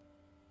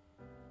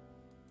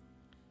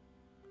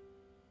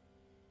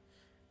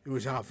 It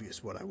was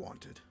obvious what I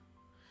wanted.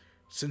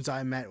 Since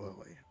I met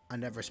Lily, I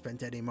never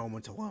spent any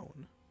moment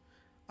alone.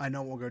 I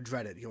no longer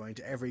dreaded going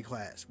to every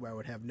class where I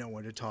would have no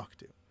one to talk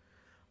to.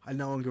 I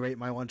no longer ate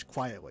my lunch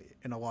quietly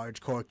in a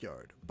large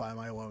courtyard by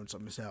my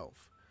lonesome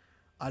self.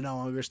 I no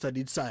longer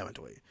studied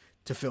silently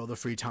to fill the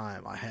free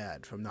time I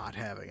had from not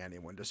having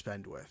anyone to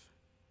spend with.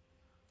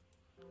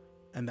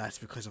 And that's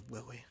because of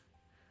Lily.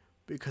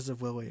 Because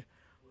of Lily,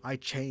 I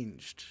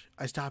changed.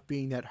 I stopped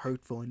being that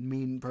hurtful and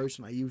mean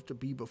person I used to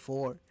be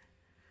before.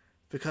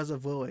 Because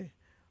of Lily,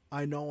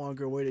 I no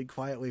longer waited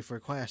quietly for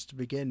class to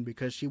begin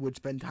because she would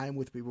spend time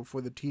with me before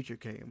the teacher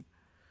came.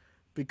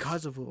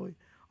 Because of Lily,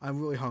 I'm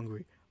really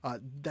hungry.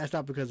 That's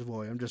not because of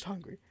Lily, I'm just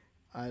hungry.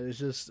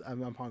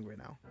 I'm hungry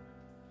now.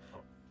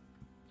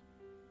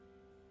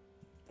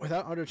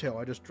 Without Undertale,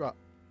 I just dropped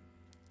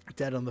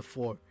dead on the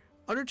floor.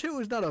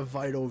 Undertale is not a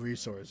vital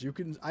resource.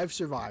 I've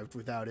survived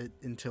without it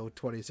until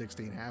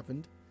 2016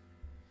 happened.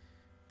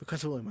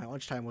 Because of Lily, my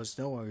lunchtime was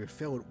no longer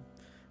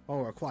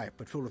quiet,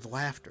 but filled with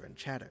laughter and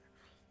chatter.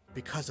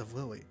 Because of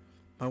Lily,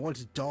 my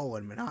once dull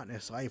and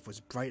monotonous life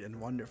was bright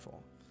and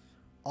wonderful.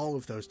 All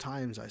of those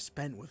times I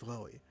spent with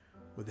Lily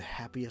were the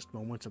happiest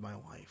moments of my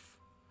life.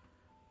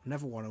 I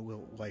never want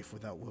a life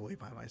without Lily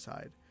by my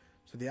side,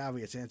 so the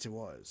obvious answer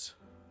was,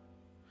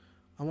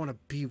 I want to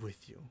be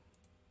with you.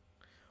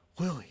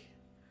 Lily,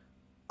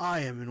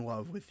 I am in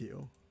love with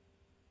you.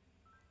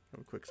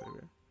 Have a quick save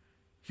here.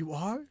 You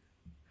are?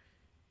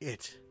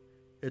 It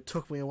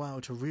took me a while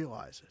to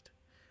realize it.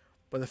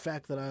 But the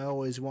fact that I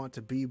always want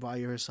to be by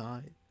your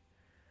side.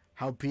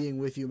 How being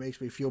with you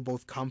makes me feel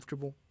both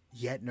comfortable,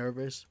 yet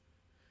nervous.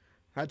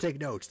 I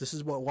take notes. This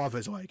is what love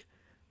is like.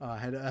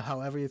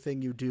 How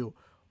everything you do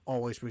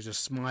always brings a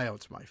smile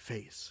to my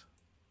face.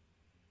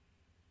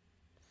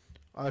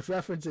 I was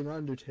referencing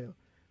Undertale.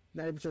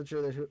 90%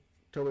 sure that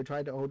Toby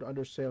tried to hold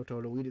Undertale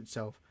to delete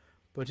itself,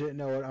 but didn't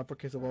know what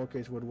uppercase and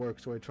lowercase would work,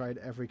 so I tried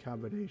every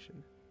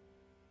combination.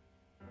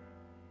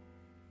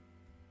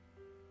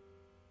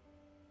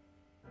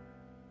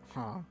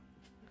 Huh.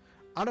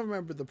 I don't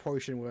remember the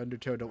portion where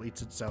Undertale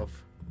deletes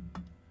itself.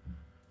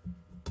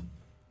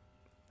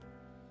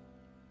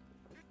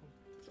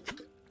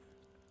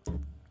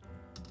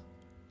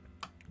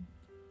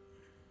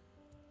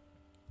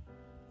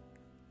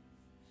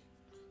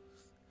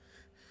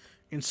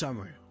 In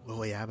summary,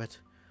 Lily Abbott,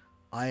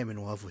 I am in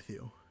love with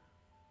you.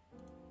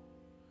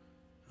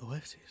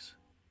 Ellipses.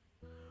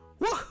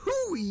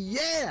 Woohoo!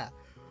 Yeah!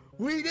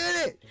 We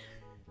did it!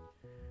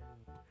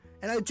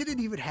 And I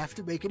didn't even have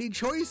to make any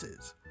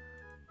choices.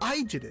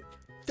 I did it.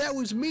 That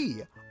was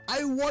me.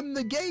 I won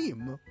the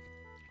game.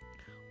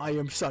 I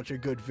am such a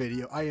good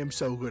I am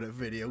so good at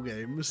video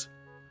games.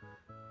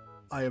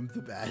 I am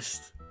the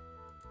best.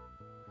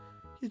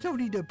 You don't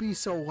need to be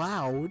so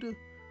loud.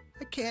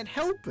 I can't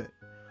help it.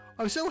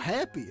 I'm so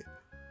happy.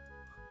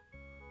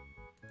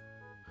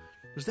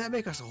 Does that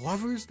make us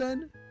lovers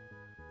then?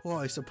 Well,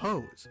 I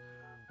suppose.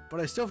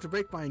 But I still have to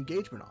break my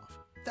engagement off.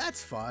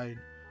 That's fine.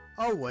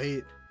 I'll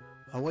wait.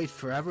 I'll wait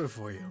forever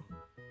for you.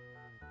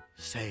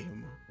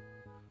 Same.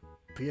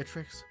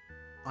 Beatrix,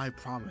 I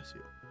promise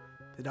you,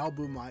 then I'll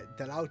do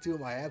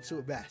my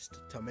absolute best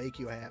to make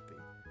you happy.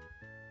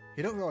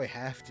 You don't really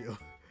have to.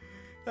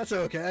 That's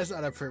okay, that's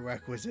not a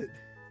prerequisite.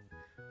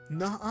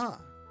 Nuh-uh.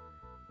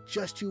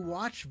 Just you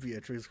watch,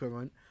 Beatrix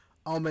Quirman.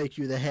 I'll make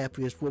you the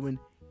happiest woman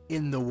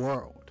in the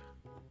world.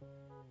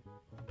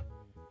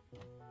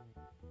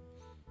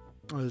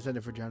 Oh, is that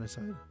it for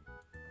genocide?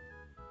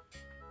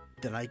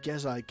 Then I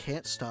guess I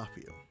can't stop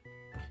you.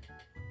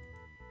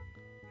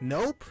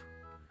 Nope.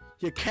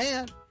 You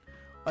can't.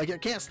 Like, you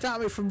can't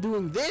stop me from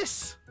doing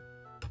this.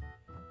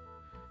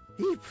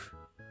 Eep.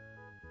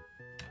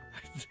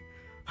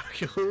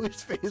 Okay,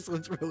 Louis' face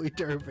looks really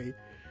derpy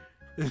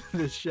in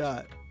this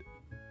shot.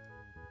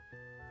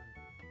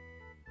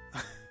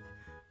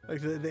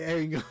 Like, the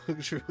angle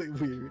looks really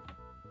weird.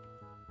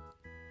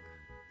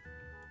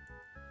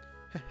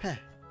 I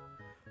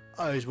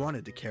always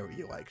wanted to carry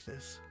you like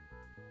this.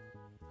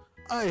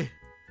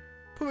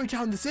 Put me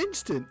down this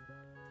instant.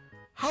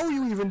 How are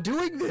you even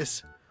doing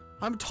this?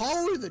 I'm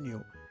taller than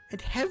you,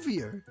 and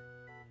heavier.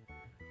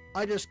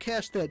 I just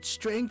cast that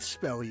strength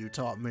spell you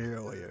taught me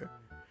earlier.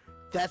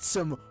 That's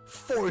some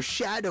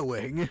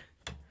foreshadowing.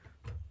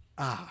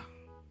 Ah.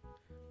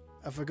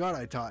 I forgot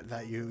I taught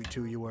that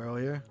to you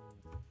earlier.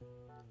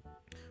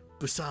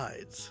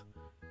 Besides,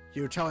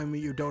 you're telling me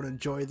you don't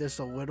enjoy this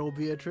a little,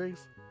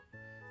 Beatrix?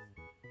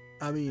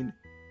 I mean,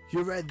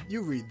 you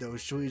read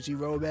those cheesy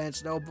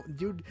romance novels.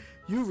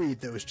 You read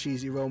those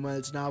cheesy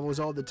romance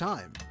novels all the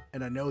time,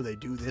 and I know they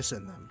do this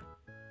in them.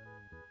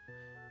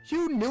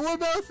 You knew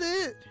about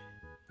it?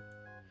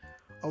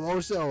 Oh,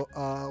 also,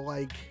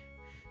 like,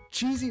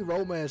 cheesy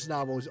romance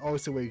novels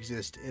also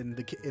exist in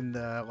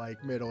the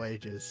like Middle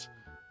Ages.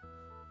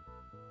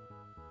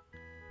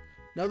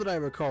 Now that I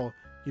recall,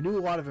 you knew a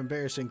lot of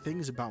embarrassing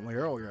things about me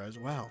earlier as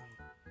well,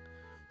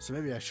 so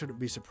maybe I shouldn't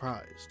be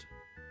surprised.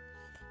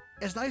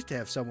 It's nice to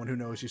have someone who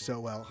knows you so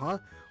well, huh?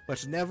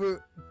 Let's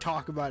never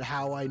talk about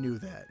how I knew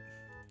that.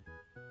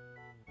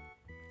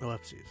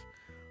 Ellipses.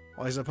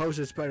 Well, I suppose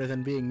it's better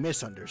than being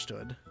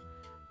misunderstood.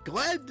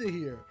 Glad to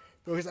hear,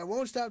 because I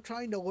won't stop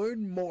trying to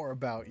learn more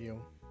about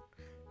you.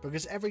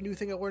 Because every new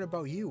thing I learn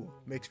about you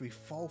makes me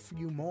fall for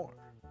you more.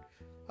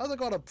 How's it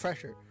called a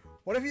pressure?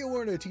 What if you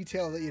learn a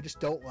detail that you just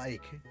don't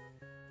like?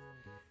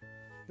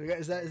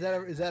 Is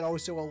that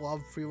also a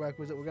love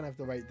prerequisite? We're gonna have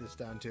to write this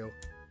down too.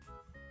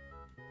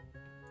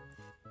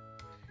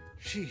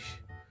 Sheesh.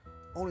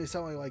 Only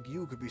someone like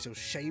you could be so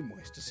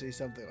shameless to say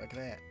something like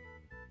that.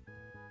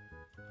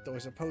 Though I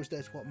suppose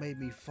that's what made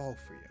me fall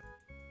for you.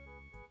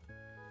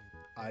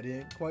 I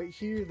didn't quite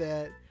hear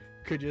that.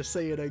 Could you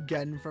say it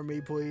again for me,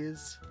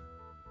 please?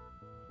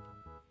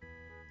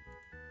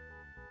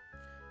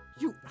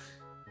 You...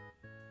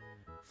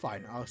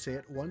 Fine, I'll say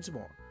it once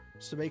more.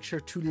 So make sure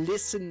to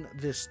listen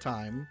this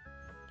time.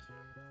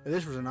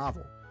 This was a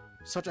novel.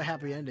 Such a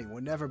happy ending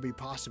would never be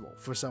possible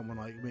for someone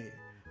like me.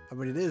 I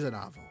mean, it is a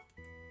novel.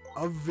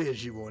 A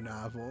visual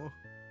novel.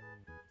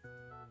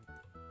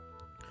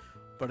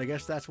 But I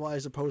guess that's why I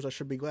suppose I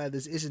should be glad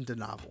this isn't a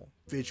novel,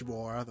 visual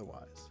or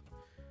otherwise.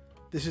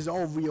 This is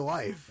all real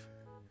life.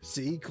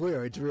 See?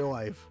 Clear, it's real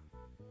life.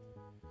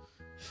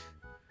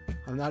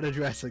 I'm not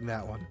addressing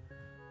that one.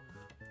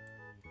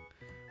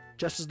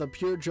 Just as the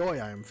pure joy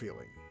I am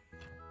feeling.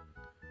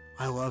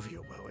 I love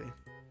you, Lily.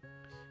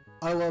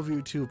 I love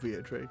you too,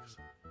 Beatrix.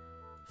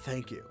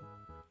 Thank you.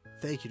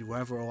 Thank you to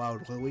whoever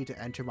allowed Lily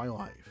to enter my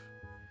life.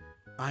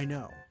 I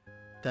know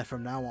that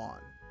from now on,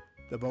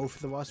 the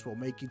both of us will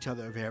make each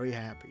other very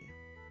happy.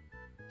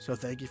 So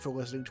thank you for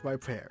listening to my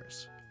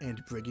prayers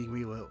and bringing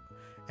me Lily,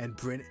 and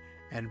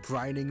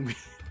brining me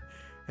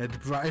and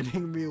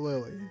brining me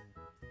Lily.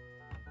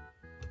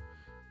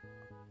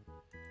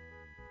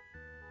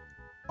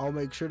 I'll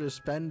make sure to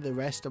spend the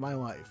rest of my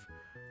life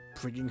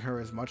bringing her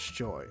as much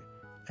joy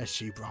as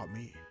she brought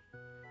me.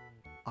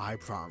 I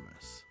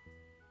promise.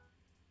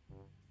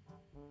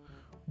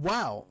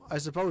 Wow, I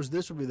suppose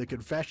this would be the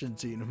confession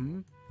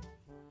scene,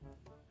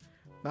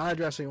 Not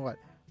addressing what?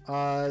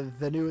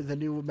 The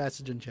new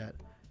message in chat.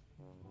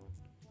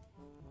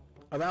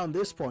 Around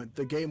this point,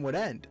 the game would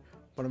end,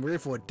 but I'm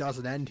grateful it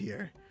doesn't end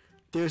here.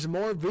 There's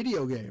more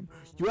video game.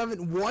 You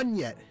haven't won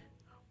yet.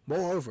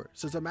 Moreover,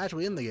 since I'm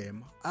actually in the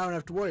game, I don't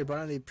have to worry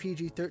about any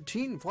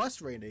PG-13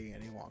 plus rating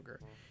any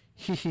longer.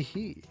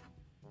 Hee.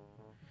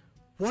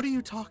 What are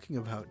you talking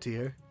about,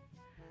 dear?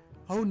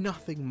 Oh,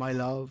 nothing, my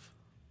love.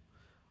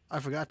 I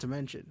forgot to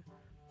mention.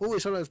 Lily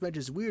sometimes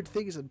mentions weird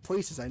things in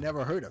places I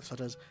never heard of,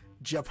 such as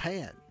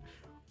Japan,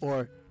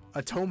 or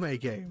a Tome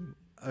game,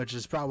 which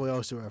is probably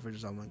also a reference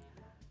to something,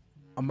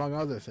 among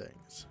other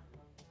things.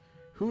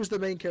 Who's the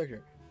main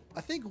character?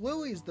 I think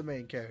Lily's the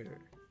main character,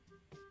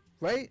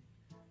 right?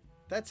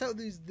 That's how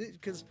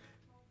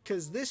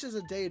because this is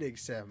a dating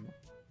sim,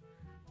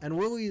 and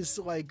Lily's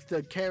like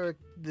the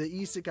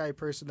isekai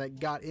person that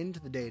got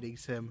into the dating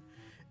sim,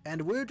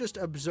 and we're just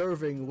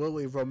observing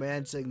Lily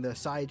romancing the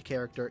side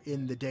character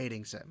in the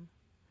dating sim.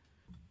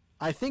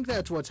 I think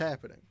that's what's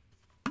happening.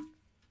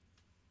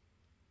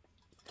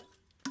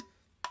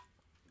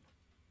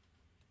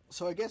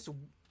 So I guess,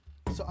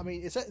 I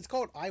mean, it's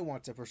called I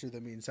Want to Pursue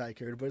the Mean Side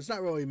Character, but it's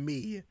not really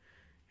me.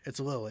 It's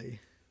Lily.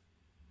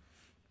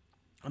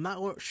 I'm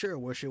not sure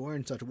where she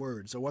learned such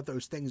words or what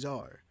those things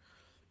are,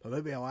 but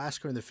maybe I'll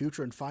ask her in the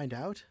future and find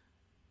out.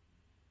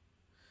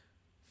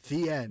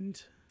 The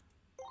end.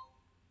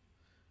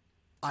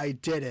 I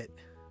did it.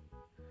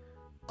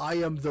 I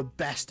am the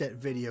best at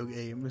video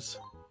games.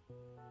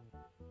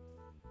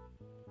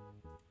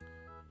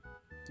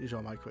 These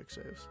are my quick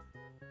saves.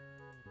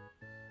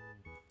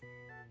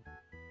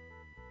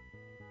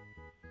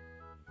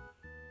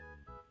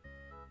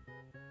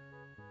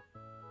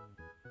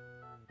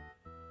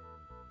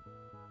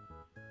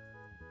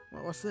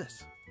 What's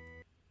this?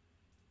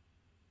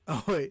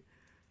 Oh wait,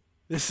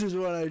 this is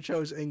when I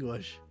chose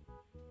English.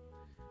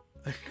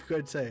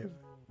 Good save.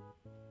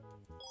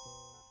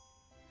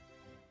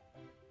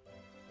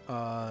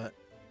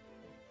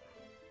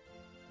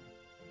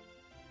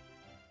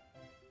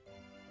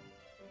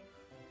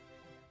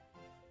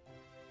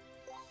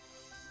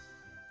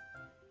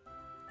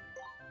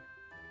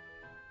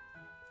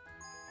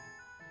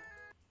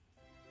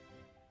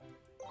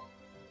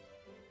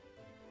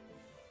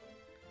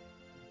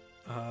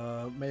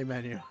 Main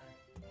menu.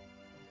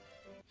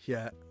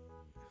 Yeah.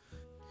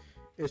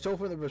 It's told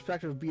from the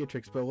perspective of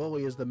Beatrix, but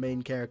Lily is the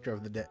main character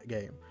of the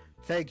game.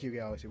 Thank you,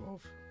 Galaxy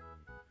Wolf.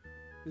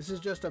 This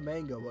is just a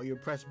mango, but you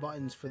press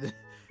buttons for the...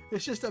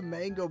 It's just a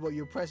mango, but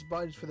you press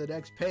buttons for the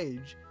next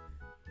page.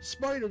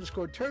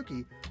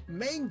 Smart_turkey.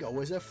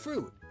 Mango is a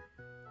fruit.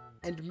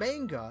 And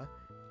manga,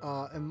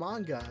 and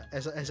manga,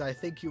 as I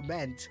think you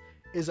meant,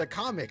 is a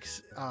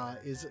comics,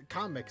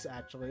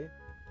 actually.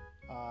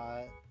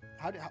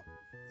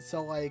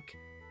 So, like,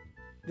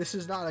 this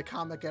is not a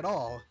comic at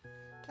all.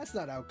 That's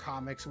not how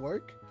comics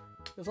work.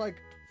 There's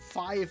like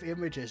 5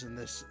 images in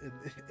this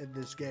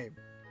game.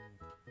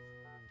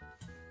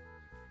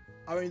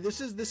 I mean, this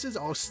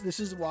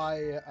is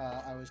why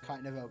I was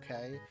kind of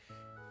okay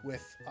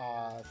with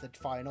the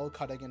final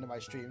cutting into my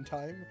stream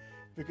time,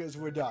 because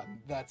we're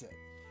done. That's it.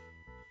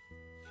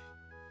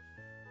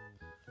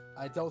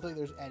 I don't think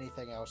there's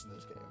anything else in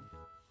this game.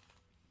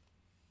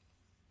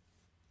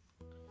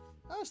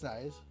 That was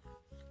nice.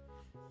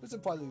 It was a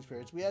pleasant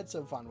experience. We had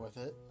some fun with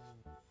it.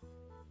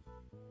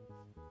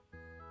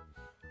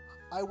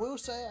 I will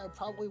say I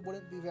probably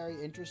wouldn't be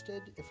very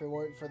interested if it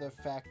weren't for the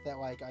fact that,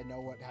 like, I know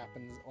what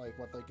happens, like,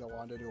 what they go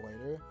on to do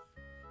later.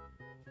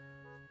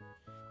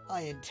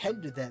 I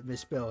intended that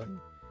misspelling.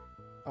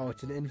 Oh,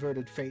 it's an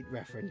inverted fate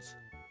reference,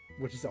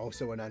 which is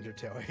also an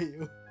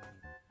Undertale.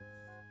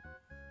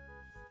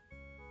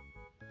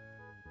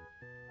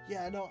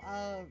 Yeah, no,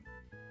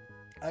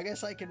 I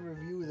guess I can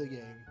review the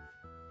game.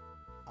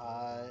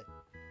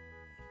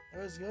 It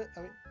was good.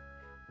 I mean,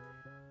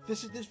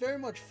 this very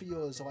much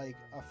feels like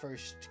a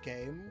first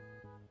game,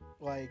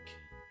 like,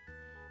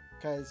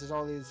 because there's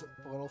all these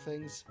little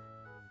things.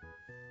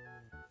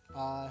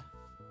 It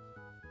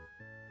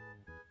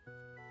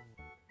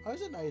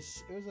was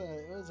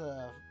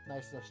a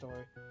nice enough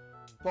story,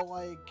 but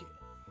like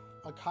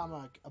a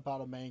comic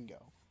about a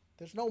mango.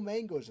 There's no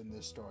mangoes in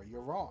this story. You're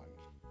wrong.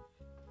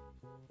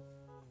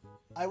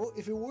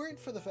 If it weren't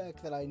for the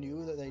fact that I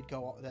knew that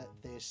that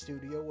the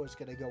studio was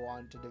gonna go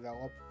on to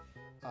develop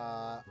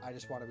I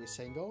Just Want to Be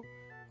Single,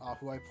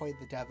 who I played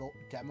the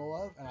demo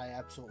of, and I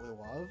absolutely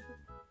love,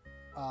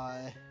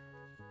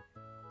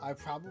 I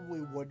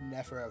probably would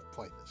never have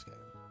played this game.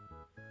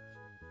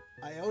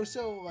 I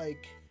also,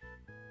 like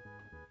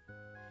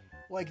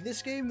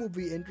this game will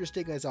be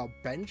interesting as a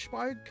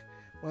benchmark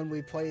when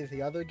we play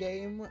the other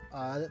game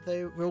that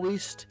they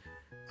released,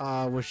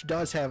 which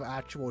does have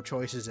actual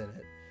choices in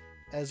it,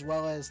 as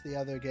well as the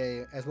other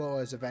game, as well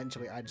as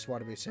eventually I Just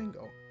Want to Be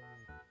Single.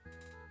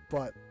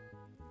 But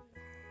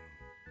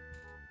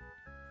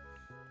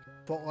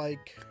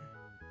like,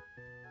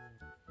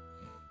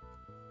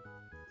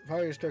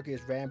 Various Turkey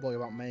is rambling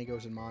about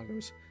mangoes and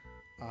mangos.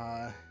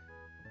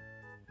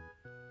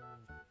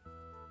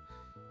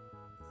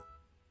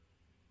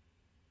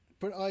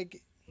 But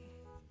like,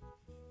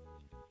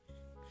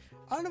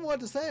 I don't know what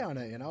to say on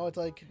it, you know? It's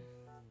like,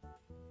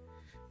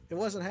 it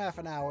wasn't half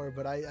an hour,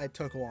 but I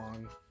took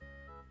long.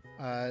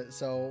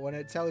 So when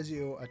it tells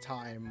you a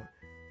time,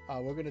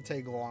 we're gonna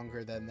take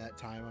longer than that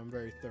time. I'm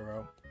very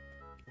thorough.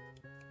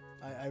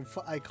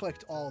 I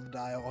clicked all the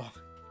dialogue.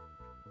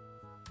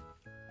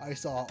 I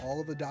saw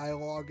all the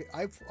dialogue.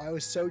 I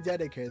was so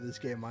dedicated to this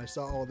game. I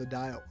saw all the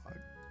dialogue.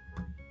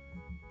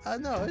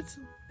 No, it's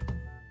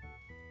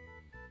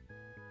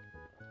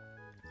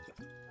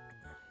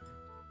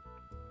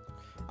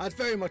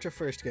very much a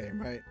first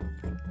game, right?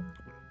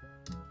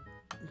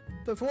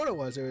 But for what it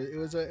was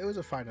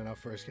a fine enough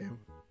first game.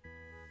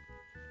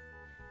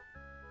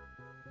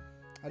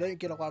 I didn't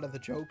get a lot of the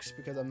jokes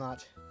because I'm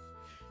not.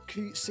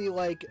 See,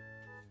 like,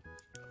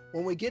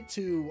 when we get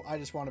to I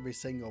Just Want to Be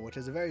Single, which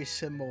is a very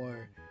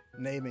similar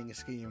naming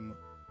scheme,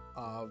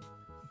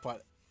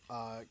 but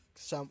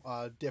some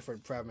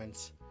different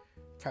premise.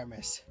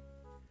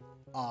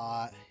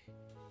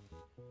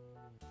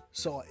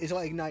 So it's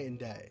like night and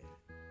day.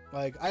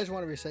 Like, I Just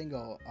Want to Be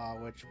Single,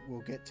 which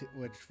we'll get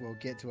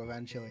to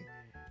eventually.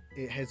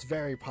 It's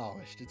very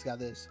polished. It's got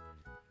this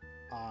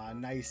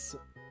nice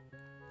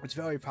It's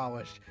very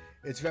polished.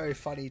 It's very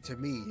funny to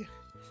me.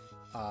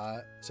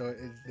 So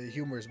the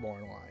humor is more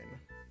in line.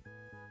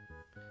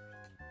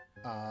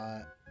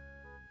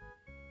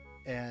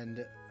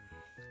 And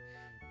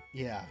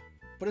yeah,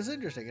 but it's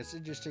interesting. It's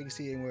interesting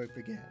seeing where it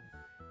began.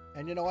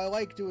 And you know, I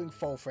like doing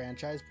full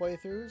franchise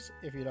playthroughs.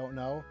 If you don't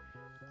know,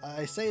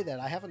 I say that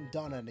I haven't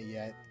done any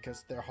yet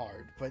because they're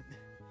hard, but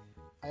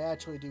I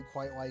actually do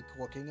quite like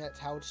looking at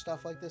how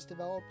stuff like this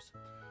develops,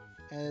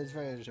 and it's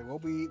very interesting.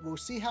 We'll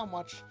see how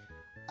much.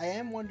 I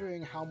am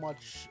wondering how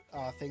much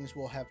things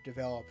will have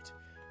developed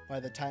by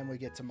the time we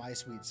get to My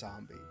Sweet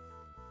Zombie,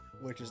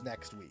 which is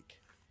next week,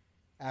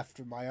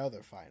 after my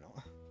other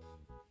final.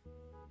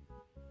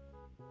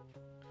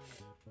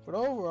 But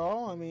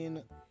overall, I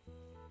mean,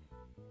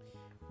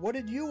 what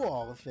did you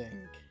all think?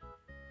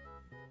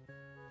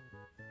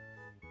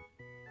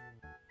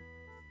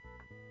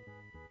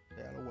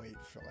 I gotta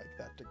wait for like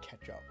that to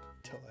catch up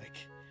to like,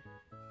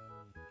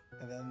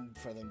 and then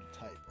for them to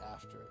type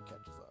after it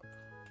catches up.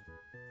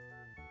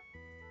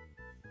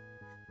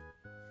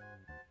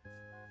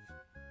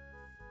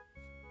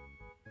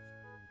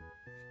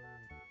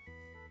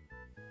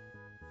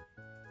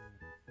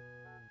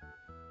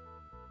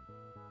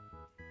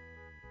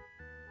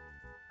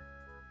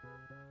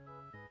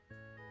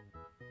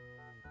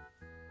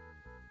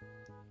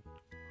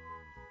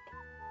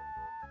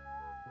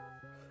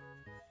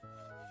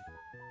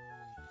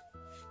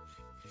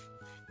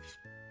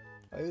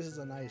 This is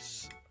a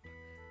nice...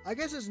 I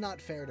guess it's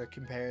not fair to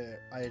compare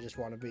I Just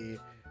Want to Be...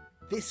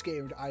 this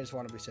game to I Just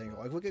Want to Be Single.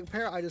 Like, we can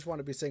compare I Just Want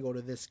to Be Single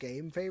to this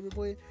game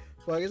favorably,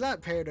 but like, it's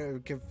not fair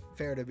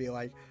to be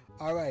like,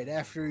 alright,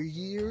 after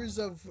years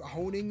of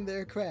honing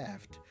their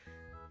craft,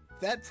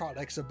 that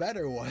product's a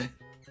better one.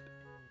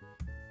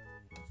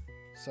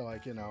 So,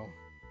 like, you know...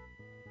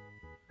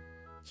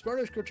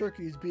 Sparta's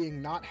Turkey is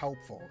being not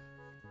helpful.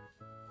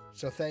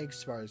 So thanks,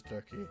 Sparta's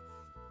Turkey.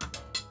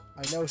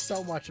 I know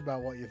so much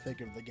about what you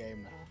think of the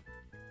game now.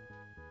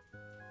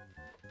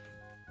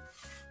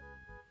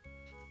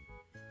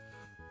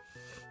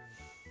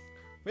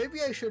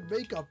 Maybe I should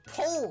make a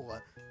poll!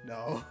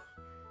 No.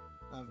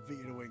 I'm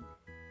vetoing.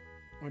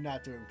 We're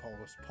not doing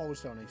polls.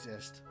 Polls don't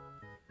exist.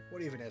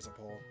 What even is a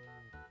poll?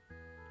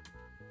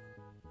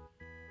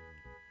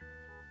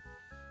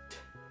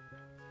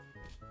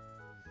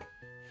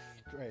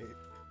 Great.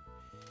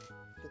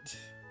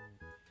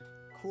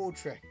 Cool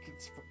trick.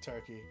 It's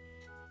Turkey.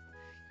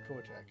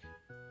 Cool trick.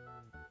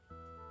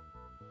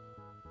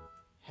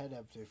 Head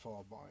empty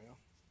for Mario.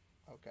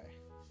 Okay.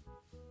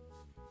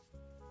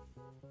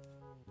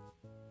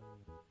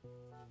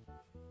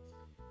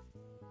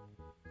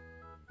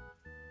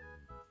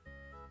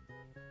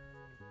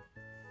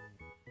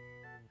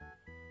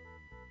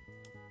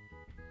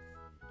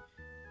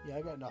 Yeah,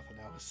 I got nothing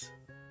else.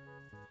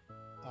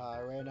 I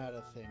ran out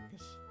of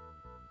things.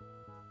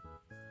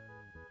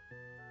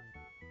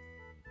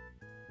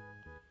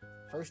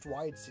 First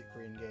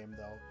widescreen game,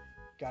 though.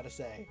 Gotta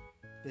say,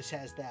 this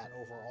has that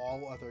over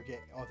all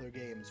other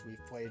games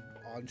we've played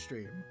on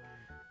stream.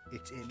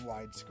 It's in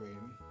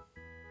widescreen.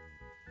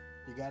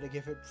 You gotta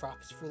give it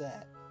props for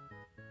that.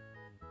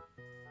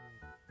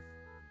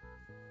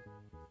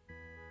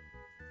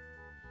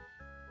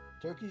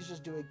 Turkey's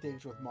just doing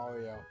things with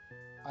Mario.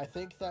 I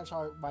think that's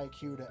my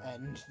cue to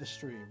end the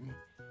stream.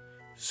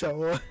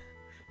 So,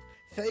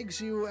 thanks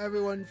you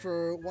everyone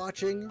for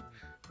watching.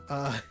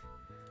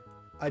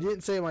 I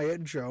didn't say my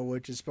intro,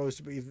 which is supposed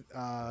to be,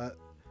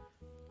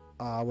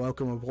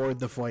 welcome aboard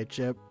the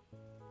Flightship.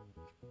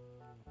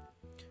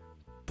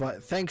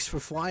 But thanks for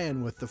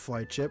flying with the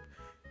Flightship.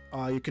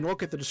 You can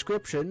look at the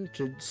description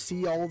to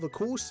see all the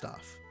cool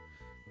stuff,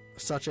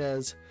 such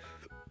as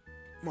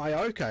my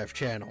archive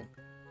channel,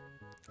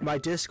 my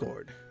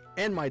Discord,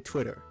 and my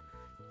Twitter.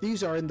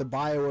 These are in the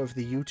bio of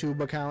the YouTube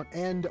account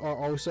and are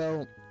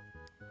also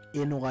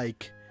in,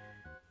 like,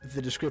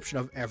 the description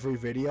of every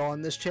video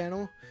on this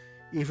channel,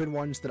 even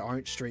ones that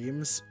aren't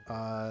streams.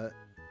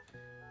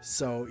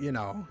 So, you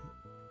know,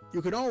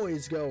 you can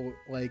always go,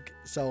 like,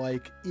 so,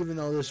 like, even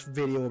though this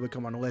video will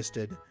become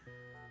unlisted,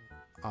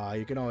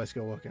 you can always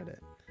go look at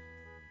it.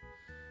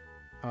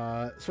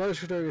 Sparta's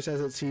Turkey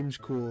says it seems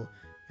cool,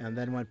 and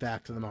then went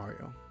back to the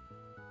Mario.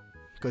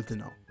 Good to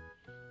know.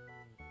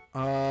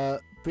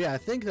 But yeah, I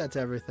think that's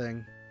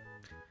everything.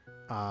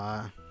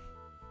 If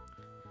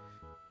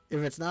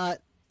it's not,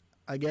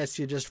 I guess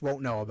you just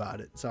won't know about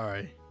it.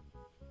 Sorry.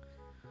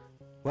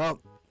 Well,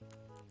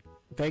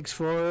 thanks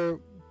for,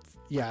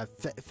 yeah,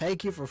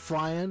 thank you for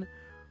flying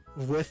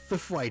with the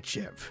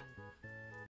Flightship.